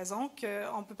que tu as raison,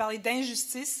 qu'on peut parler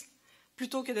d'injustice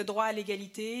plutôt que de droit à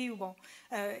l'égalité, ou bon,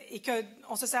 et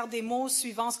qu'on se sert des mots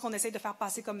suivant ce qu'on essaie de faire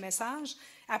passer comme message.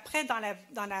 Après, dans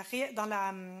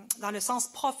le sens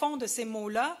profond de ces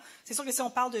mots-là, c'est sûr que si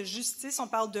on parle de justice, on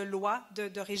parle de loi,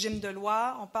 de régime de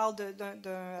loi, on parle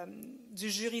du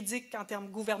juridique en termes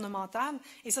gouvernemental,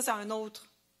 et ça, c'est un autre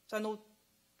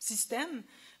système.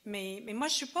 Mais moi,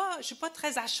 je suis pas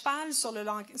très à cheval sur le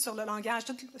langage.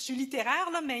 Je suis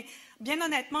littéraire, là, mais bien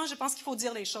honnêtement, je pense qu'il faut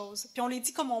dire les choses. Puis on les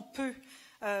dit comme on peut.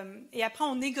 Et après,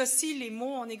 on négocie les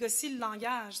mots, on négocie le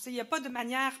langage. Il n'y a pas de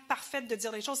manière parfaite de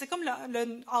dire les choses. C'est comme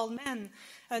le all men.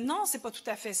 Non, c'est pas tout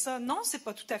à fait ça. Non, c'est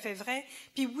pas tout à fait vrai.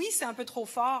 Puis oui, c'est un peu trop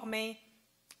fort, mais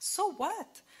so what?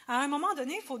 À un moment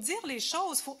donné, il faut dire les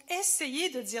choses. Il faut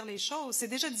essayer de dire les choses. C'est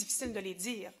déjà difficile de les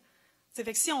dire. C'est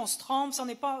fait que si on se trompe, si on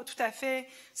n'est pas tout à fait,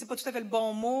 c'est pas tout à fait le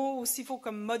bon mot, ou s'il faut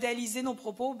comme modéliser nos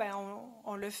propos, ben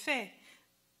on le fait.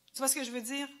 Tu vois ce que je veux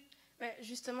dire? Ben,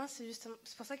 justement,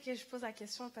 c'est pour ça que je pose la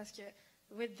question, parce que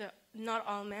with the not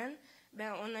all men,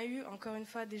 ben on a eu encore une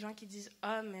fois des gens qui disent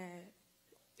mais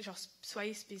genre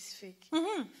soyez spécifique.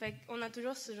 Mm-hmm. Fait qu'on a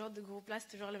toujours ce genre de groupe-là, c'est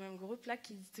toujours le même groupe-là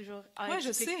qui dit toujours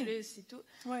je sais. plus et tout.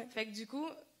 Ouais. Fait que du coup,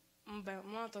 ben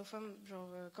moi en tant que femme, genre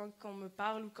quand on me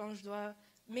parle ou quand je dois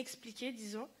m'expliquer,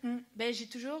 disons, ben j'ai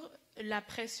toujours la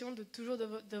pression de toujours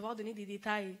devoir donner des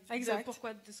détails de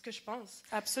pourquoi, de ce que je pense.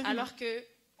 Absolument. Alors que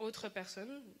autres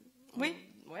personnes,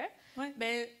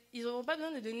 ben ils n'auront pas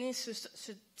besoin de donner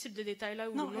ce type de détails-là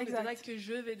ou le nombre de détails que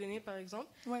je vais donner, par exemple.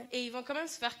 Ouais. Et ils vont quand même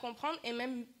se faire comprendre, et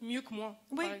même mieux que moi,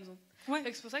 par exemple. Ouais.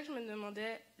 C'est pour ça que je me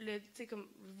demandais, tu sais, comme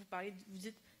vous parlez, vous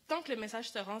dites, tant que le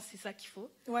message se rend, c'est ça qu'il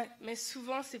faut. Ouais. Mais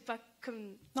souvent, c'est pas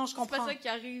comme. Non, je comprends. C'est pas ça qui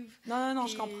arrive. Non,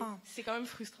 je comprends. C'est quand même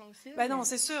frustrant aussi. Ben non,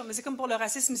 c'est sûr, mais c'est comme pour le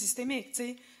racisme systémique, tu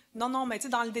sais. Non, mais tu sais,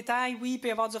 dans le détail, oui, il peut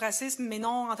y avoir du racisme, mais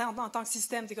non, en tant que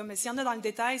système. T'es comme, mais s'il y en a dans le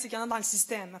détail, c'est qu'il y en a dans le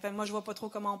système. Enfin, moi, je vois pas trop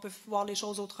comment on peut voir les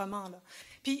choses autrement, là.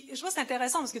 Puis, je trouve que c'est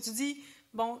intéressant parce que tu dis,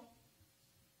 bon,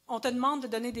 on te demande de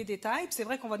donner des détails, puis c'est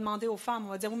vrai qu'on va demander aux femmes, on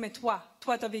va dire, oui, mais toi,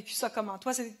 t'as vécu ça comment?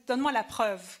 Toi, donne-moi la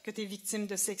preuve que tu es victime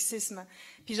de sexisme.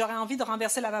 Puis j'aurais envie de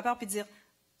renverser la vapeur puis de dire,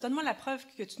 donne-moi la preuve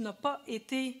que tu n'as pas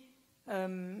été,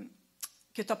 que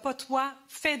tu n'as pas, toi,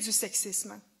 fait du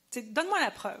sexisme. Donne-moi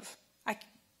la preuve.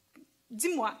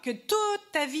 Dis-moi que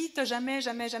toute ta vie, tu n'as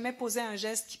jamais posé un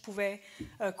geste qui pouvait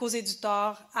causer du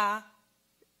tort à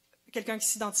quelqu'un qui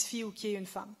s'identifie ou qui est une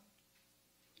femme.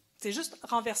 C'est juste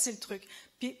renverser le truc.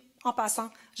 Puis, en passant,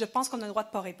 je pense qu'on a le droit de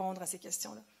ne pas répondre à ces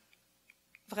questions-là.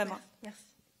 Vraiment. Merci.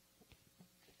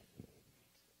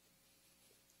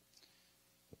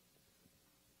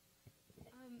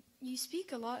 You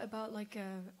speak a lot about like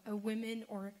a woman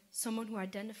or someone who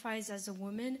identifies as a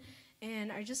woman,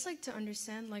 and I just like to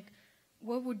understand like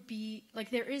what would be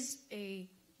like there is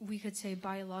we could say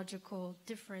biological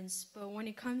difference, but when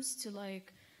it comes to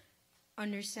like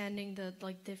understanding the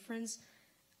like difference,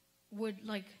 would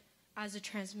like as a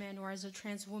trans man or as a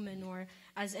trans woman or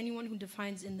as anyone who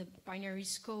defines in the binary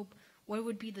scope, what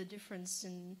would be the difference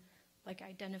in like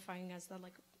identifying as that?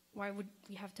 Like, why would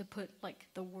we have to put like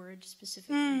the word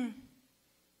specifically?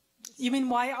 You mean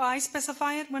why I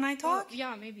specify it when I talk? Well,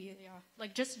 yeah, maybe, yeah.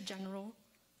 Like just general.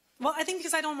 Well, I think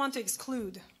because I don't want to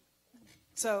exclude.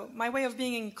 So my way of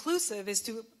being inclusive is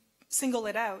to single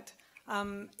it out.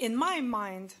 In my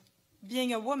mind,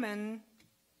 being a woman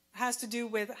has to do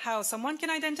with how someone can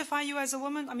identify you as a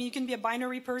woman. I mean, you can be a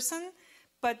binary person,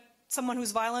 but someone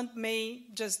who's violent may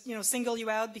just, single you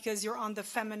out because you're on the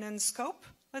feminine scope,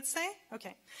 let's say.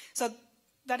 Okay. So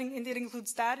it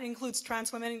includes that. It includes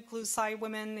trans women, it includes cis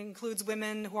women, it includes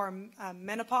women who are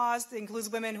menopaused, it includes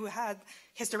women who had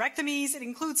hysterectomies, it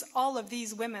includes all of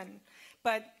these women.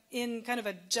 But in kind of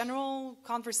a general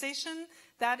conversation,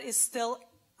 that is still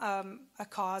a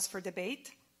cause for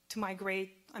debate. To my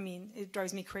great, it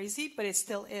drives me crazy, but it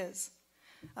still is.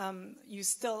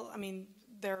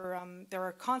 There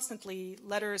are constantly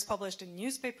letters published in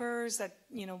newspapers that,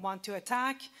 want to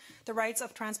attack the rights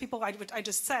of trans people, which I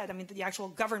just said. The actual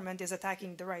government is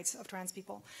attacking the rights of trans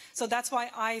people. So that's why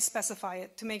I specify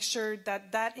it, to make sure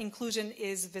that that inclusion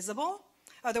is visible.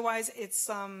 Otherwise, it's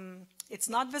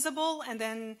not visible, and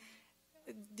then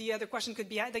the other question could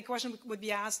be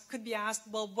asked,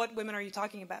 well, what women are you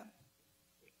talking about?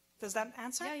 Does that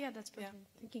answer? Yeah, that's perfect.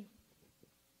 Yeah. Thank you.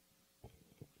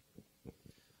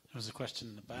 There was a question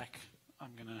in the back.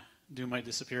 I'm going to do my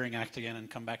disappearing act again and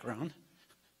come back around.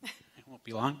 It won't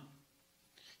be long.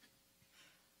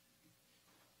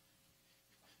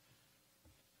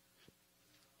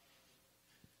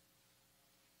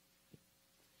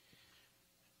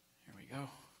 Here we go.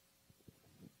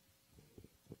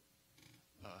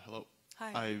 Hello.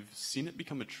 Hi. I've seen it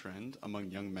become a trend among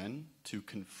young men to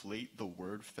conflate the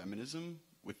word feminism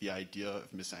with the idea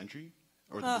of misandry,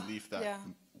 or the belief that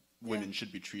women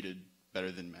should be treated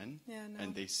better than men,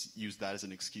 and they use that as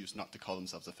an excuse not to call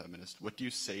themselves a feminist. What do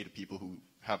you say to people who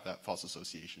have that false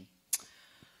association?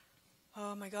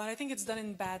 Oh my God, I think it's done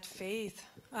in bad faith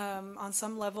on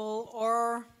some level,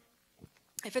 or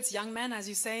if it's young men, as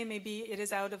you say, maybe it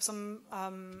is out of some,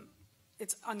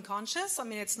 it's unconscious. I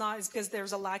mean, it's not, it's because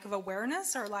there's a lack of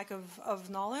awareness or lack of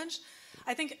knowledge.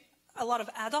 I think a lot of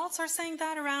adults are saying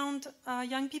that around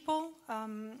young people,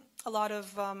 a lot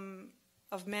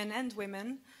of men and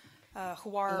women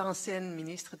who are... L'ancienne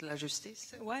ministre de la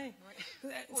Justice. Ouais.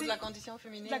 Ou de la condition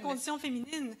féminine. De la condition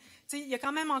féminine. Il y a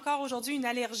quand même encore aujourd'hui une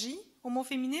allergie au mot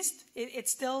féministe. It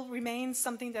still remains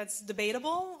something that's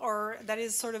debatable, or that is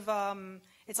sort of,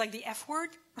 it's like the F word,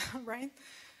 right?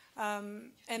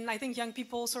 And I think young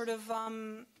people sort of,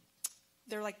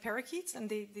 they're like parakeets, and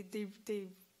they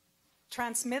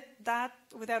transmit that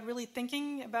without really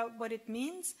thinking about what it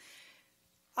means.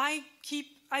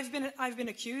 I've been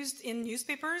accused in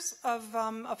newspapers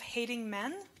of hating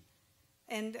men,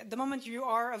 and the moment you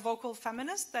are a vocal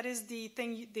feminist, that is the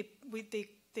thing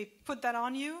they put that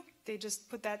on you. They just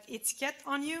put that étiquette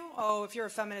on you. Oh, if you're a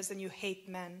feminist, then you hate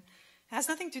men. It has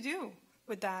nothing to do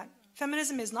with that.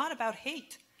 Feminism is not about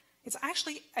hate. It's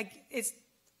actually it's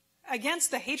against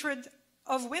the hatred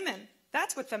of women.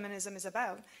 That's what feminism is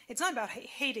about. It's not about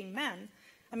hating men.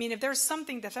 I mean, if there's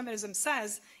something that feminism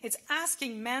says, it's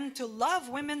asking men to love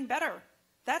women better.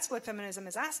 That's what feminism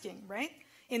is asking, right?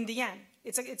 In the end,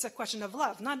 it's a question of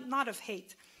love, not of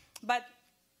hate. But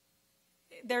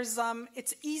there's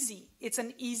it's easy. It's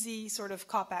an easy sort of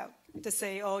cop-out to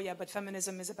say, oh yeah, but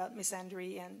feminism is about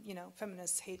misandry, and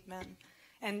feminists hate men.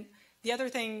 And the other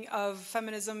thing of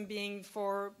feminism being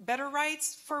for better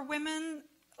rights for women,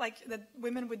 like that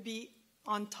women would be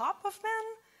on top of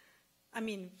men. I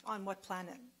mean, on what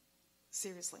planet?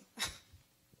 Seriously.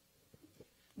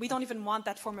 We don't even want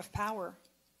that form of power.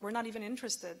 We're not even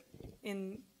interested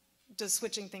in just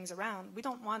switching things around. We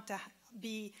don't want to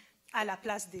be à la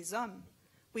place des hommes.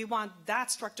 We want that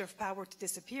structure of power to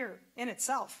disappear in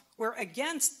itself. We're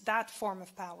against that form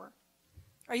of power.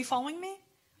 Are you following me?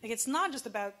 Like, it's not just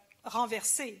about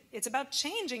renverser. It's about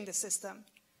changing the system.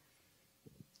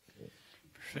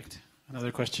 Perfect.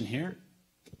 Another question here.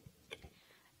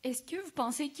 Est-ce que vous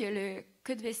pensez que le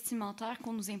code vestimentaire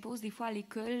qu'on nous impose des fois à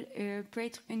l'école peut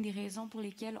être une des raisons pour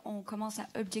lesquelles on commence à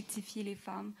objectifier les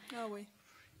femmes? Ah oui.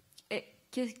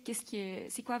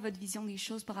 C'est quoi votre vision des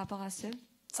choses par rapport à ça?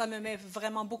 Ça me met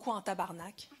vraiment beaucoup en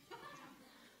tabarnak.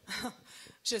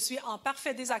 Je suis en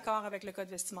parfait désaccord avec le code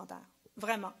vestimentaire.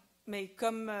 Vraiment. Mais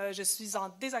comme je suis en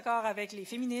désaccord avec les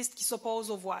féministes qui s'opposent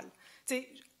au voile.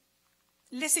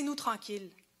 Laissez-nous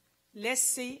tranquilles.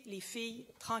 Laissez les filles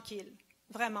tranquilles.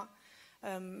 Vraiment.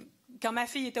 Quand ma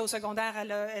fille était au secondaire,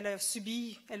 elle a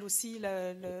subi, elle aussi,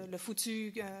 le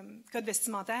foutu code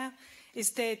vestimentaire. Et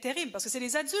c'était terrible, parce que c'est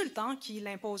les adultes qui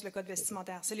l'imposent, le code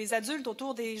vestimentaire. C'est les adultes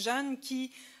autour des jeunes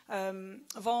qui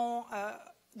vont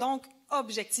donc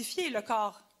objectifier le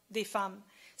corps des femmes.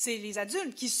 C'est les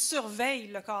adultes qui surveillent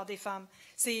le corps des femmes.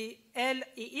 C'est elles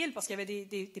et ils, parce qu'il y avait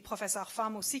des professeurs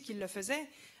femmes aussi qui le faisaient,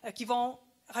 qui vont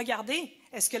regarder,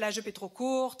 est-ce que la jupe est trop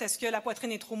courte? Est-ce que la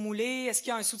poitrine est trop moulée? Est-ce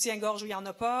qu'il y a un soutien-gorge où il n'y en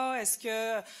a pas? Est-ce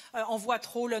qu'on voit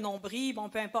trop le nombril? Bon,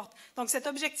 peu importe. Donc, cette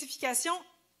objectification,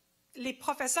 les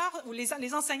professeurs ou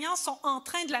les enseignants sont en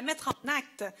train de la mettre en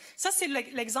acte. Ça, c'est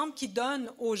l'exemple qu'ils donnent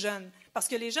aux jeunes. Parce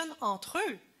que les jeunes, entre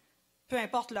eux, peu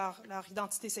importe leur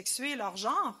identité sexuelle, leur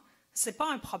genre, c'est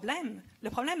pas un problème. Le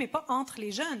problème n'est pas entre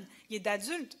les jeunes, il est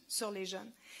d'adultes sur les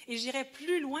jeunes. Et j'irais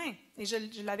plus loin, et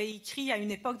je l'avais écrit à une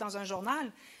époque dans un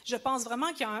journal, je pense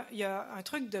vraiment qu'il y a un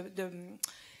truc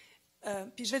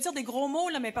puis je vais dire des gros mots,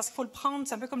 là, mais parce qu'il faut le prendre,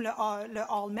 c'est un peu comme le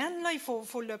all men, là, il faut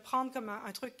le prendre comme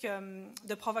un truc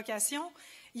de provocation.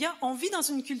 On vit dans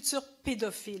une culture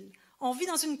pédophile. On vit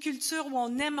dans une culture où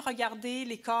on aime regarder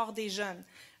les corps des jeunes.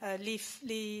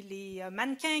 Les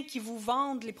mannequins qui vous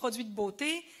vendent les produits de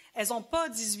beauté, elles n'ont pas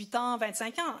 18 ans,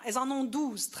 25 ans. Elles en ont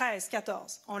 12, 13,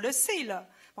 14. On le sait, là.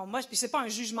 Bon, moi, ce n'est pas un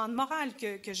jugement de morale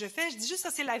que je fais. Je dis juste que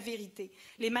ça, c'est la vérité.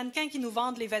 Les mannequins qui nous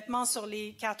vendent les vêtements sur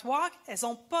les catwalks, elles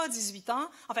n'ont pas 18 ans.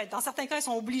 En fait, dans certains cas, elles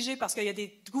sont obligées parce qu'il y a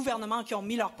des gouvernements qui ont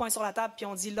mis leur poing sur la table puis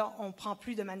ont dit, là, on ne prend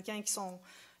plus de mannequins qui sont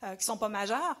qui sont pas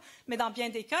majeures, mais dans bien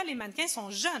des cas, les mannequins sont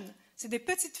jeunes. C'est des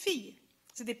petites filles.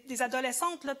 C'est des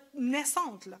adolescentes là,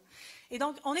 naissantes. Là. Et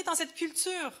donc, on est dans cette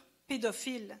culture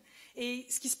pédophile. Et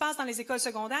ce qui se passe dans les écoles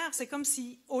secondaires, c'est comme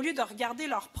si, au lieu de regarder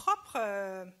leur propre...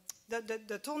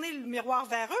 de tourner le miroir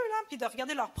vers eux, là, puis de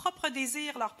regarder leur propre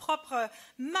désir, leur propre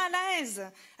malaise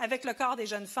avec le corps des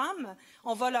jeunes femmes,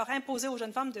 on va leur imposer aux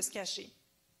jeunes femmes de se cacher.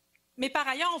 Mais par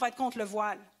ailleurs, on va être contre le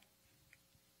voile.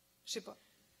 Je sais pas.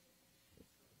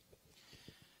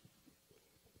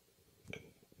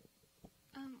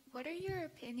 What are your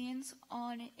opinions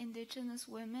on Indigenous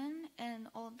women and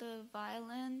all the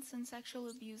violence and sexual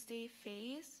abuse they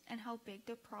face and how big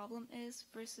the problem is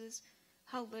versus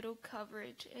how little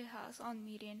coverage it has on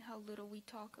media and how little we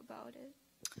talk about it?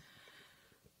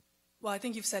 Well, I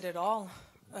think you've said it all.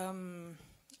 I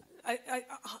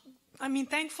mean,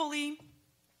 thankfully,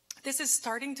 this is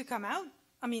starting to come out.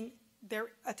 I mean,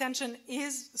 their attention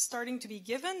is starting to be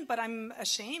given, but I'm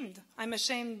ashamed. I'm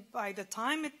ashamed by the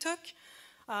time it took.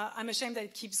 I'm ashamed that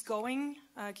it keeps going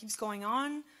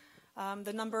on.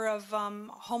 The number of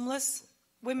homeless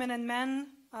women and men,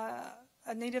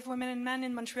 Native women and men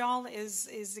in Montreal is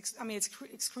I mean, it's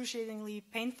excruciatingly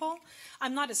painful.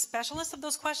 I'm not a specialist of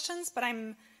those questions, but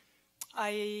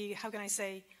how can I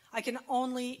say? I can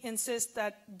only insist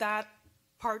that that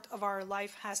part of our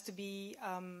life has to be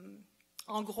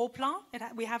en gros plan.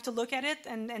 We have to look at it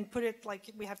and put it like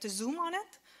we have to zoom on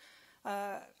it.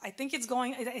 I think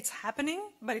it's happening,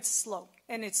 but it's slow,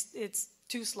 and it's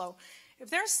too slow. If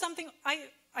there's something,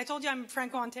 I told you I'm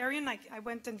Franco-Ontarian. I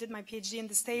went and did my PhD in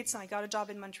the States, and I got a job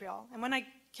in Montreal. And when I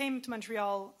came to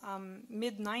Montreal,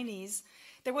 mid-90s,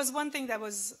 there was one thing that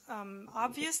was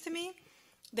obvious to me.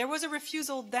 There was a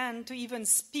refusal then to even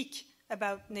speak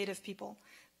about Native people.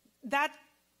 That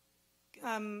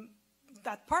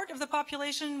part of the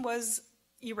population was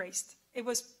erased. It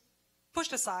was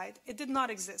pushed aside. It did not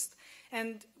exist.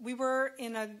 And we were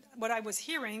in what I was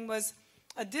hearing was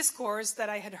a discourse that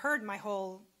I had heard my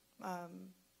whole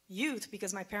youth,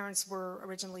 because my parents were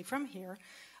originally from here,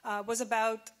 was a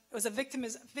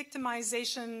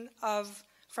victimization of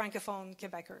Francophone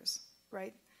Quebecers,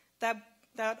 right?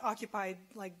 That occupied,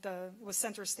 was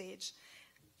center stage.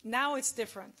 Now it's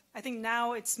different. I think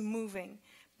now it's moving,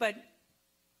 but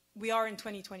we are in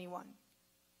 2021.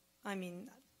 I mean,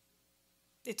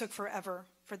 it took forever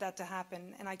for that to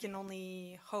happen, and I can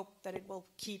only hope that it will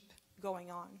keep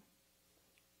going on.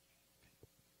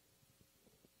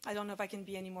 I don't know if I can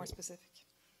be any more specific.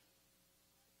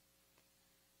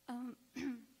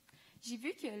 J'ai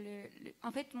vu que,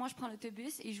 en fait, moi, je prends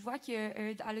l'autobus et je vois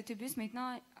qu'à l'autobus,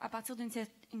 maintenant, à partir d'une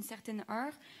certaine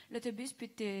heure, l'autobus peut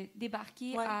te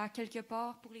débarquer à quelque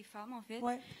part pour les femmes, en fait.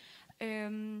 Ouais.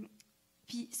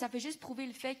 Puis ça fait juste prouver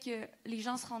le fait que les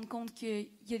gens se rendent compte qu'il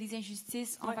y a des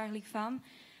injustices envers les femmes.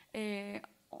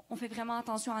 On fait vraiment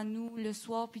attention à nous le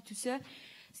soir, puis tout ça.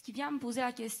 Ce qui vient à me poser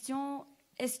la question,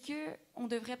 est-ce qu'on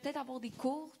devrait peut-être avoir des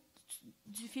cours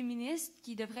du féminisme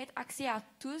qui devraient être axés à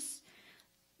tous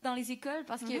dans les écoles?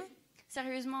 Parce que,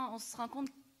 sérieusement, on se rend compte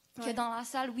que dans la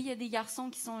salle, oui, il y a des garçons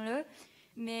qui sont là,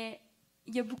 mais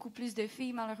il y a beaucoup plus de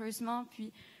filles, malheureusement.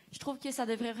 Puis je trouve que ça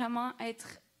devrait vraiment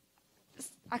être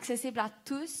accessible à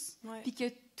tous, puis que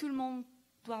tout le monde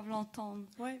doit l'entendre.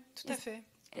 Oui, tout à fait.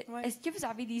 Est-ce que vous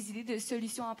avez des idées de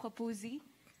solutions à proposer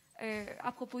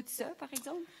à propos de ça, par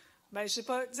exemple? Ben, je sais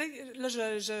pas. Tu sais, là,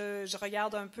 je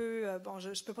regarde un peu. Bon,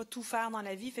 je peux pas tout faire dans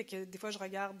la vie, fait que des fois, je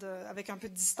regarde avec un peu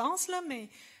de distance, là, mais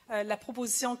la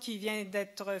proposition qui vient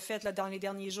d'être faite là, dans les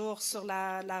derniers jours sur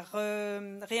la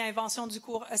réinvention du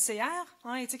cours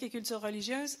ECR, éthique et culture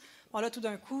religieuse. Bon, là, tout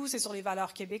d'un coup, c'est sur les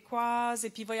valeurs québécoises. Et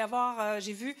puis, il va y avoir,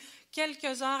 j'ai vu,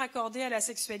 quelques heures accordées à la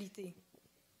sexualité.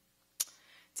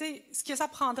 Tu sais, ce que ça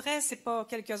prendrait, c'est pas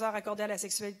quelques heures accordées à la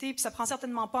sexualité, puis ça prend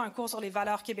certainement pas un cours sur les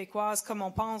valeurs québécoises comme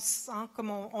on pense, comme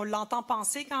on l'entend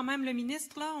penser quand même, le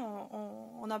ministre, là.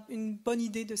 On a une bonne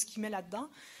idée de ce qu'il met là-dedans.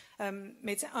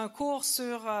 Mais tu sais, un cours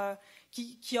sur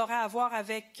qui aurait à voir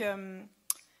avec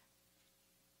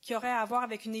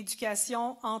une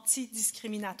éducation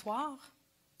antidiscriminatoire.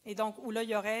 Et donc, où là, il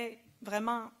y aurait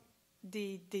vraiment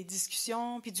des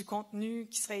discussions, puis du contenu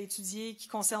qui serait étudié, qui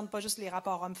concerne pas juste les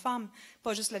rapports hommes-femmes,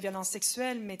 pas juste la violence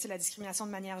sexuelle, mais la discrimination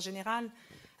de manière générale.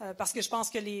 Parce que je pense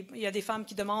qu'il y a des femmes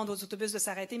qui demandent aux autobus de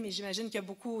s'arrêter, mais j'imagine qu'il y a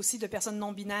beaucoup aussi de personnes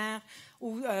non-binaires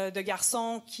ou de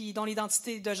garçons dont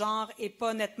l'identité de genre est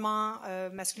pas nettement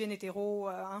masculine, hétéro,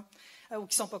 ou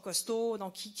qui sont pas costauds,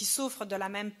 donc qui souffrent de la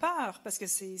même peur, parce que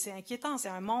c'est inquiétant. C'est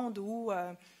un monde où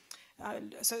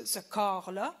ce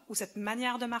corps-là, ou cette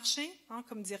manière de marcher,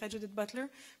 comme dirait Judith Butler,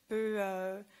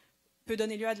 peut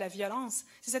donner lieu à de la violence.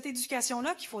 C'est cette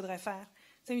éducation-là qu'il faudrait faire.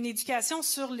 C'est une éducation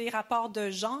sur les rapports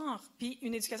de genre, puis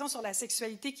une éducation sur la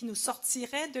sexualité qui nous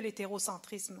sortirait de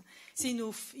l'hétérocentrisme.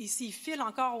 S'ils filent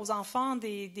encore aux enfants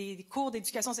des cours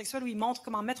d'éducation sexuelle où ils montrent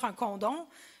comment mettre un condom,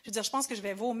 je veux dire, je pense que je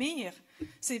vais vomir.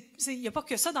 Il n'y a pas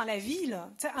que ça dans la vie,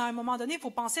 là. À un moment donné, il faut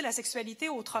penser la sexualité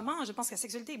autrement. Je pense que la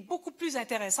sexualité est beaucoup plus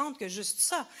intéressante que juste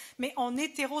ça. Mais on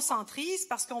hétérocentrise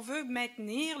parce qu'on veut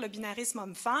maintenir le binarisme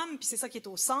homme-femme, puis c'est ça qui est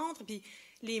au centre, puis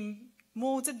les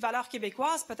maudites valeurs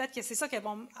québécoises, peut-être que c'est ça qu'elles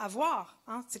vont avoir.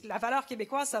 Hein? La valeur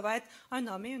québécoise, ça va être un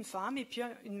homme et une femme et puis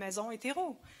une maison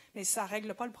hétéro. Mais ça ne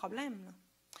règle pas le problème. Là.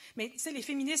 Mais les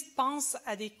féministes pensent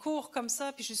à des cours comme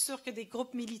ça, puis je suis sûre que des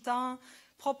groupes militants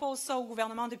proposent ça au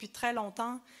gouvernement depuis très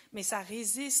longtemps, mais ça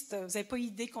résiste. Vous n'avez pas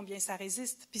idée combien ça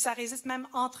résiste. Puis ça résiste même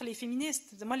entre les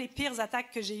féministes. Moi, les pires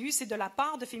attaques que j'ai eues, c'est de la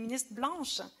part de féministes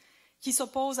blanches qui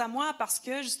s'opposent à moi parce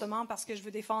que je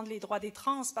veux défendre les droits des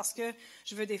trans, parce que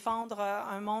je veux défendre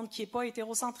un monde qui n'est pas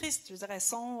hétérocentriste. Je veux dire, elles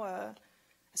sont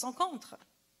contre.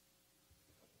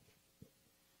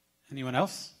 Anyone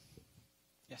else?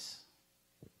 Yes.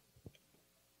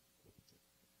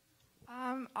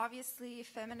 Obviously,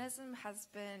 feminism has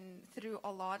been through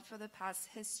a lot for the past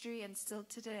history and still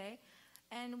today.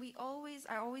 And I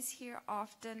always hear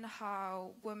often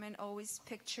how women always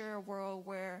picture a world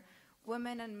where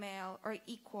women and male are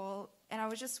equal, and I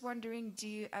was just wondering, do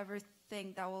you ever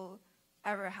think that will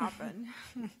ever happen?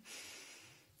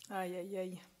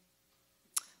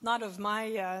 Not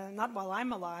while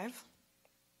I'm alive.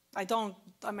 I don't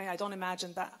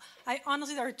imagine that.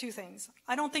 Honestly, there are two things.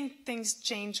 I don't think things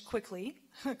change quickly.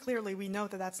 Clearly, we know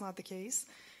that that's not the case.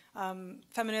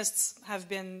 Feminists have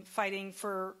been fighting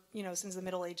since the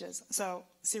Middle Ages. So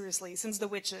seriously, since the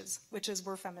witches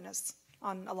were feminists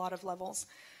on a lot of levels.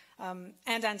 And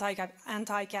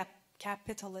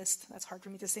anti-capitalist, that's hard for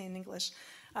me to say in English,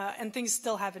 and things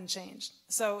still haven't changed.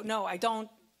 So no, I don't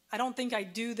think I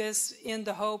do this in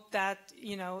the hope that,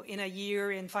 in a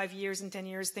year, in 5 years, in 10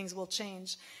 years, things will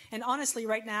change. And honestly,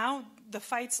 right now, the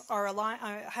fights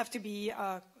have to be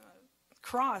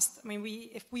crossed. I mean,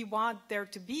 if we want there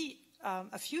to be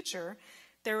a future,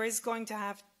 there is going to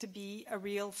have to be a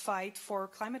real fight for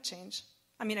climate change.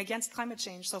 I mean, against climate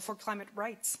change, so for climate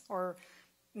rights or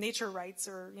nature rights,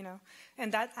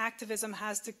 and that activism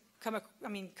has to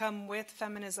come with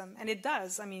feminism, and it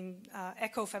does. I mean,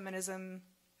 ecofeminism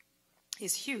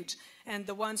is huge, and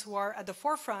the ones who are at the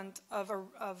forefront of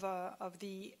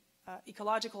the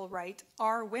ecological right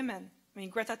are women. I mean,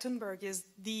 Greta Thunberg is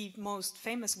the most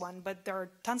famous one, but there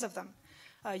are tons of them.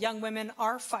 Young women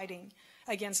are fighting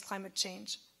against climate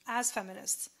change as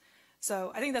feminists.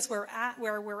 So I think that's where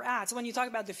we're at. So when you talk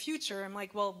about the future, I'm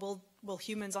like, well, will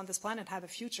humans on this planet have a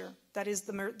future? That is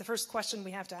the first question we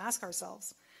have to ask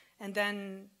ourselves. And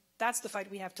then that's the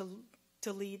fight we have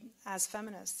to lead as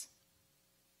feminists.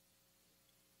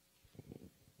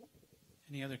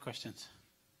 Any other questions?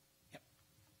 Yep.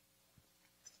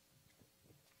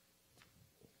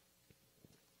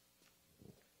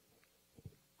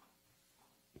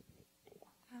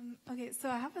 Okay, so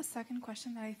I have a second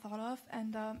question that I thought of,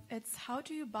 and it's how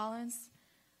do you balance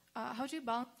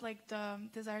like the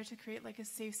desire to create like a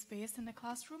safe space in the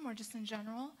classroom or just in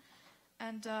general,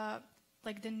 and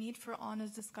like the need for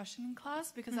honest discussion in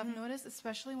class? Because I've noticed,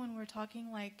 especially when we're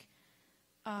talking like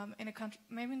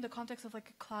maybe in the context of like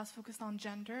a class focused on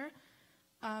gender,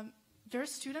 there are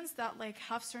students that like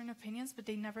have certain opinions but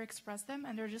they never express them,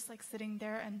 and they're just like sitting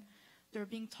there and they're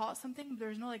being taught something, but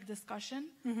there's no like discussion.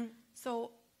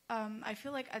 So I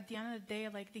feel like at the end of the day,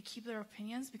 like they keep their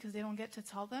opinions because they don't get to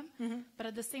tell them. But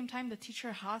at the same time, the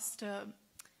teacher has to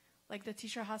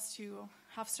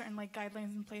have certain like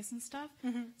guidelines in place and stuff.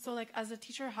 So like as a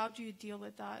teacher, how do you deal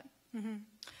with that?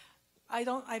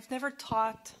 I've never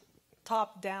taught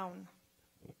top down.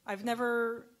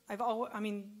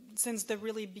 Since the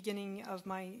really beginning of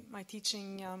my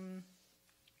teaching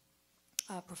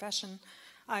profession,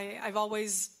 I've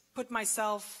always put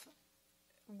myself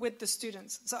with the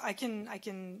students, so I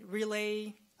can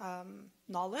relay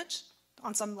knowledge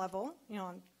on some level,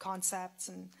 on concepts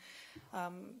and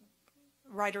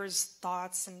writers'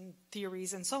 thoughts and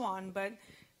theories and so on. But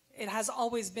it has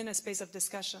always been a space of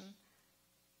discussion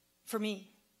for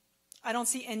me. I don't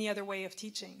see any other way of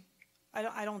teaching.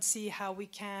 I don't see how we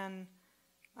can.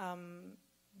 I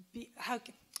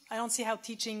don't see how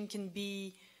teaching can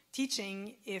be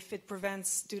teaching if it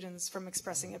prevents students from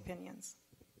expressing opinions.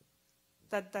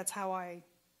 That's how I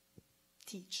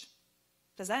teach.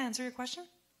 Does that answer your question?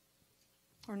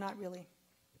 Or not really?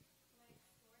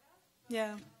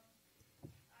 Yeah.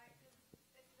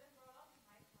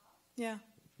 Yeah.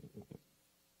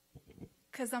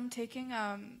 because I'm taking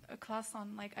a class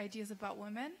on like ideas about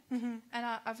women, and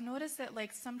I've noticed that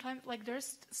like sometimes like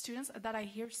there's students that I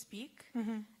hear speak,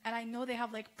 and I know they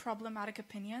have like problematic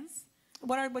opinions.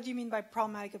 What do you mean by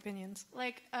problematic opinions?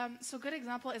 Like, so a good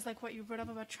example is like what you brought up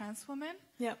about trans women.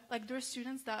 Yeah. Like there's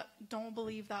students that don't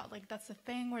believe that like that's a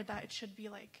thing or that it should be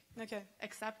like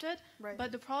accepted. Right.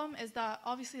 But the problem is that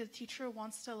obviously the teacher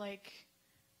wants to like,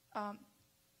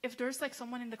 if there's like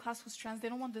someone in the class who's trans, they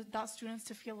don't want that students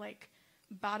to feel like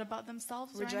bad about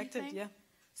themselves Rejected, or anything. yeah.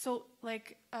 So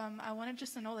like, I wanted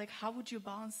just to know like how would you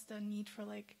balance the need for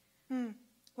like.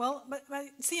 Well, but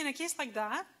see, in a case like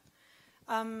that.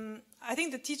 I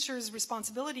think the teacher's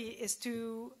responsibility is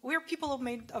we're people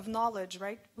made of knowledge,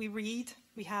 right? We read,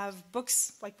 we have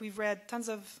books, like we've read tons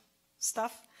of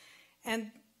stuff,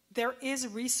 and there is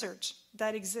research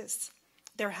that exists.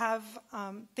 There have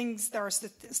things, there are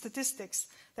statistics,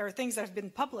 there are things that have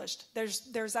been published,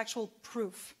 there's actual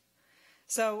proof.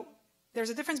 So there's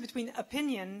a difference between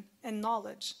opinion and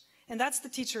knowledge, and that's the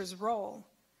teacher's role.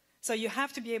 So you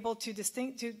have to be able to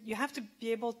you have to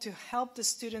be able to help the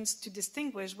students to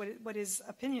distinguish what is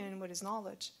opinion and what is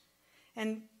knowledge,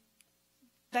 and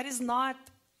that is not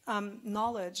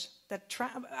knowledge.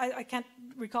 I can't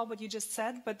recall what you just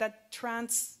said, but that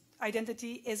trans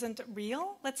identity isn't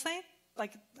real. Let's say,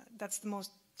 like that's the most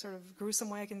sort of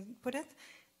gruesome way I can put it.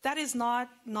 That is not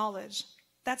knowledge.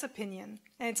 That's opinion,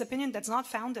 and it's opinion that's not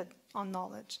founded on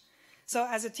knowledge. So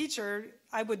as a teacher,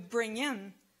 I would bring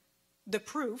in the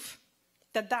proof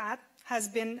that has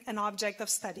been an object of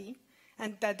study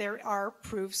and that there are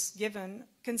proofs given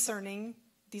concerning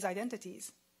these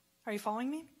identities. Are you following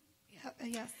me? Yeah,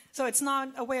 yes. So it's not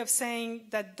a way of saying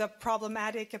that the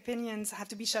problematic opinions have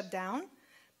to be shut down,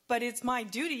 but it's my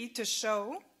duty to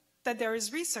show that there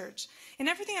is research. And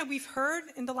everything that we've heard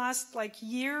in the last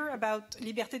year about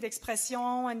liberté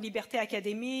d'expression and liberté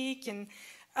académique, and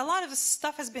a lot of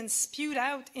stuff has been spewed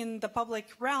out in the public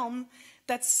realm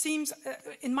that seems,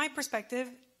 in my perspective,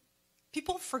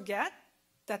 people forget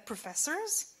that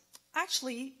professors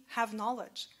actually have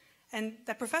knowledge and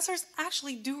that professors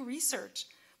actually do research.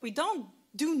 We don't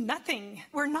do nothing.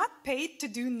 We're not paid to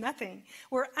do nothing.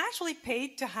 We're actually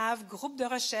paid to have groupes de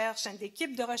recherche and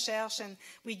équipes de recherche, and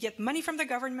we get money from the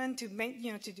government to make,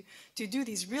 to do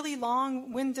these really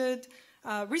long-winded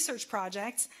research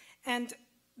projects. And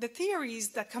the theories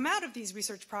that come out of these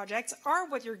research projects are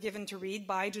what you're given to read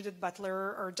by Judith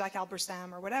Butler or Jack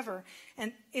Halberstam or whatever.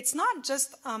 And it's not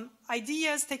just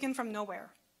ideas taken from nowhere.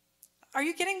 Are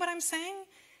you getting what I'm saying?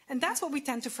 And that's what we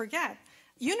tend to forget.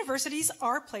 Universities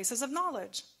are places of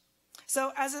knowledge.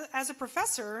 So as a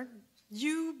professor,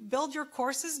 you build your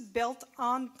courses built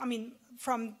on,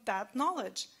 from that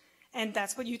knowledge. And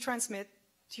that's what you transmit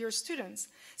to your students.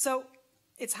 So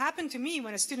it's happened to me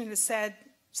when a student has said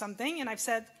something, and I've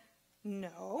said,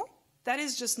 no, that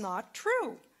is just not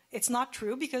true. It's not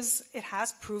true because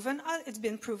it's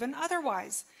been proven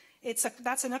otherwise.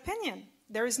 That's an opinion.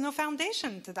 There is no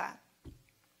foundation to that.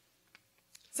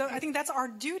 So I think that's our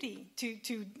duty,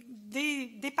 to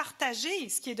départager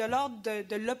ce qui est de l'ordre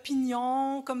de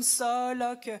l'opinion comme ça,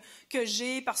 là, que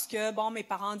j'ai parce que, bon, mes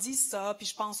parents disent ça, puis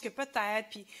je pense que peut-être,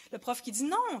 puis le prof qui dit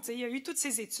non, tu sais, il y a eu toutes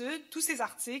ces études, tous ces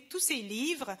articles, tous ces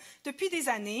livres depuis des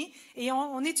années, et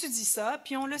on étudie ça,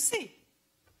 puis on le sait.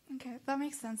 Okay, that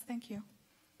makes sense. Thank you.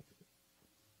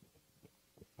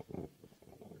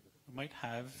 We might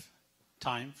have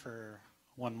time for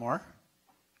one more.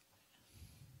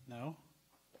 No?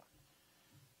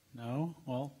 No?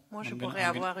 Well, moi, je pourrais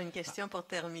avoir une question pour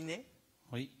terminer.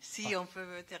 Oui. Si on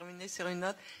peut terminer sur une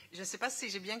note. Je ne sais pas si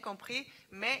j'ai bien compris,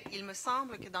 mais il me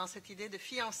semble que dans cette idée de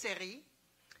fille en série,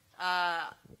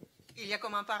 il y a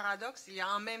comme un paradoxe. Il y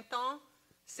a en même temps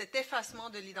cet effacement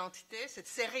de l'identité, cette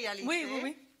sérialité.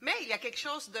 Oui. Mais il y a quelque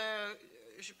chose de...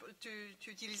 Tu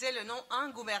utilisais le nom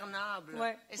ingouvernable.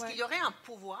 Est-ce qu'il y aurait un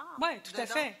pouvoir? Oui, tout à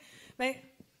fait. Mais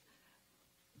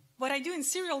what I do in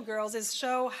Serial Girls is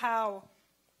show how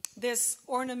this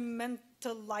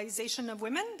ornamentalization of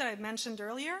women that I mentioned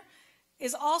earlier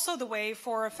is also the way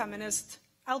for a feminist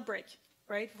outbreak,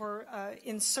 right? For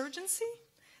insurgency,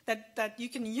 that you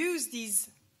can use these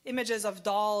images of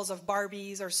dolls, of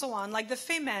Barbies, or so on, like the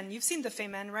Femen. You've seen the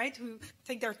Femen, right? Who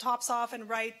take their tops off and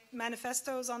write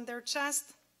manifestos on their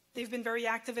chest. They've been very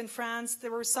active in France.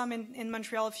 There were some in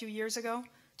Montreal a few years ago.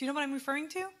 Do you know what I'm referring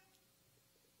to?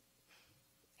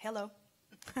 Hello.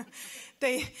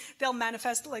 They'll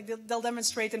manifest, like they'll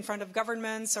demonstrate in front of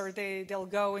governments, or they'll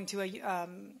go into a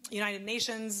United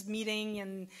Nations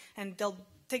meeting and they'll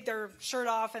take their shirt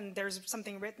off and there's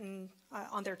something written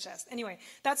on their chest. Anyway,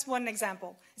 that's one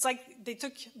example. It's like they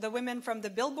took the women from the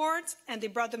billboards and they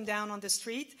brought them down on the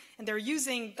street, and they're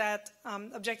using that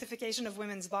objectification of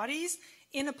women's bodies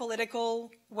in a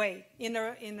political way, in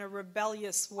a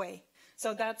rebellious way.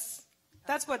 So that's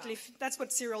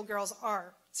what serial girls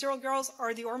are. Serial girls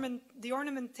are the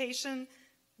ornamentation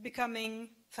becoming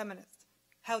feminist.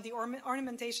 How the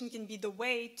ornamentation can be the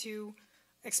way to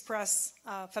express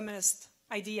feminist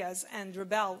ideas and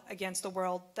rebel against a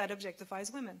world that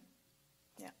objectifies women.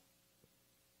 Yeah.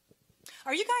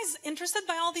 Are you guys interested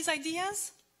by all these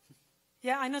ideas?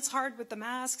 Yeah, I know it's hard with the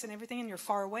masks and everything, and you're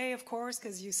far away, of course,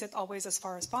 because you sit always as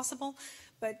far as possible.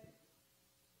 But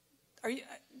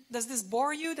does this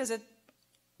bore you? Does it?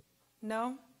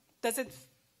 No? Does it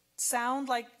sound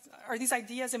like, are these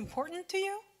ideas important to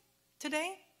you today?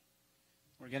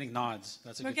 We're getting nods.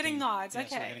 That's a We're good getting thing. nods, Yes,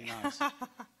 okay. we're getting nods.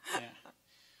 Yeah.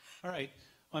 All right.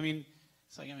 Well, I mean,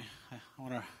 it's like, I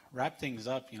want to wrap things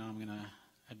up. I'm going to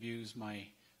abuse my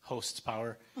host's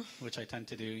power, which I tend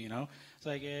to do, It's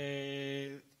like,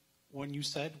 when you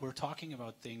said we're talking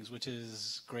about things, which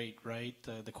is great, right?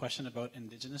 The question about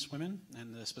Indigenous women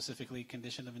and the specifically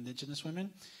condition of Indigenous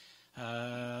women.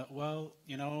 Well,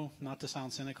 not to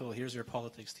sound cynical, here's your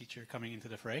politics teacher coming into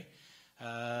the fray,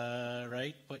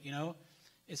 right? But,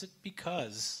 is it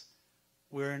because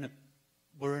we're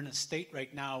in a state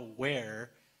right now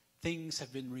where things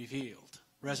have been revealed,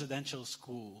 residential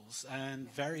schools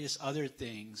and various other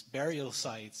things, burial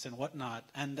sites and whatnot,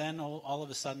 and then all of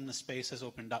a sudden the space has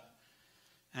opened up.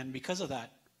 And because of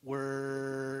that,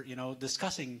 we're,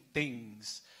 discussing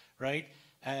things, right?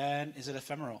 And is it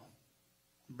ephemeral?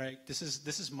 Right. This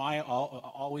is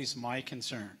always my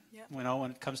concern. Yeah.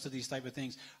 When it comes to these type of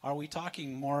things, are we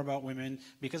talking more about women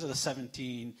because of the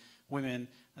 17 women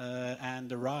and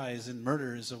the rise in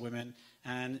murders of women?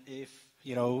 And if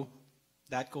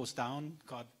that goes down,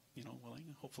 God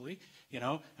willing, hopefully,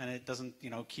 and it doesn't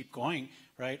keep going,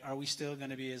 right? Are we still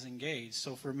going to be as engaged?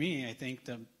 So for me, I think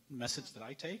the message that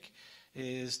I take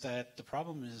is that the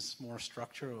problem is more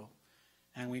structural.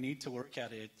 And we need to work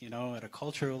at it, at a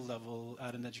cultural level,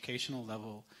 at an educational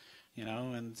level,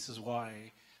 and this is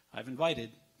why I've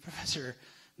invited Professor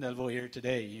Delvaux here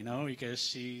today, because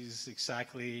she's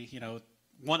exactly,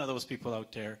 one of those people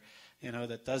out there,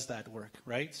 that does that work,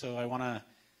 right? So I want to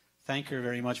thank her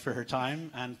very much for her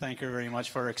time and thank her very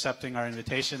much for accepting our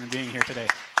invitation and being here today.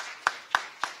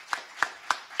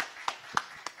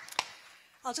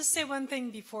 I'll just say one thing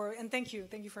before, and thank you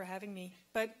for having me,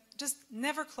 but just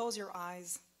never close your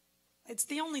eyes. It's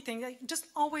the only thing. Just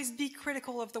always be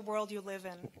critical of the world you live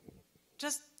in.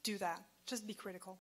 Just do that. Just be critical.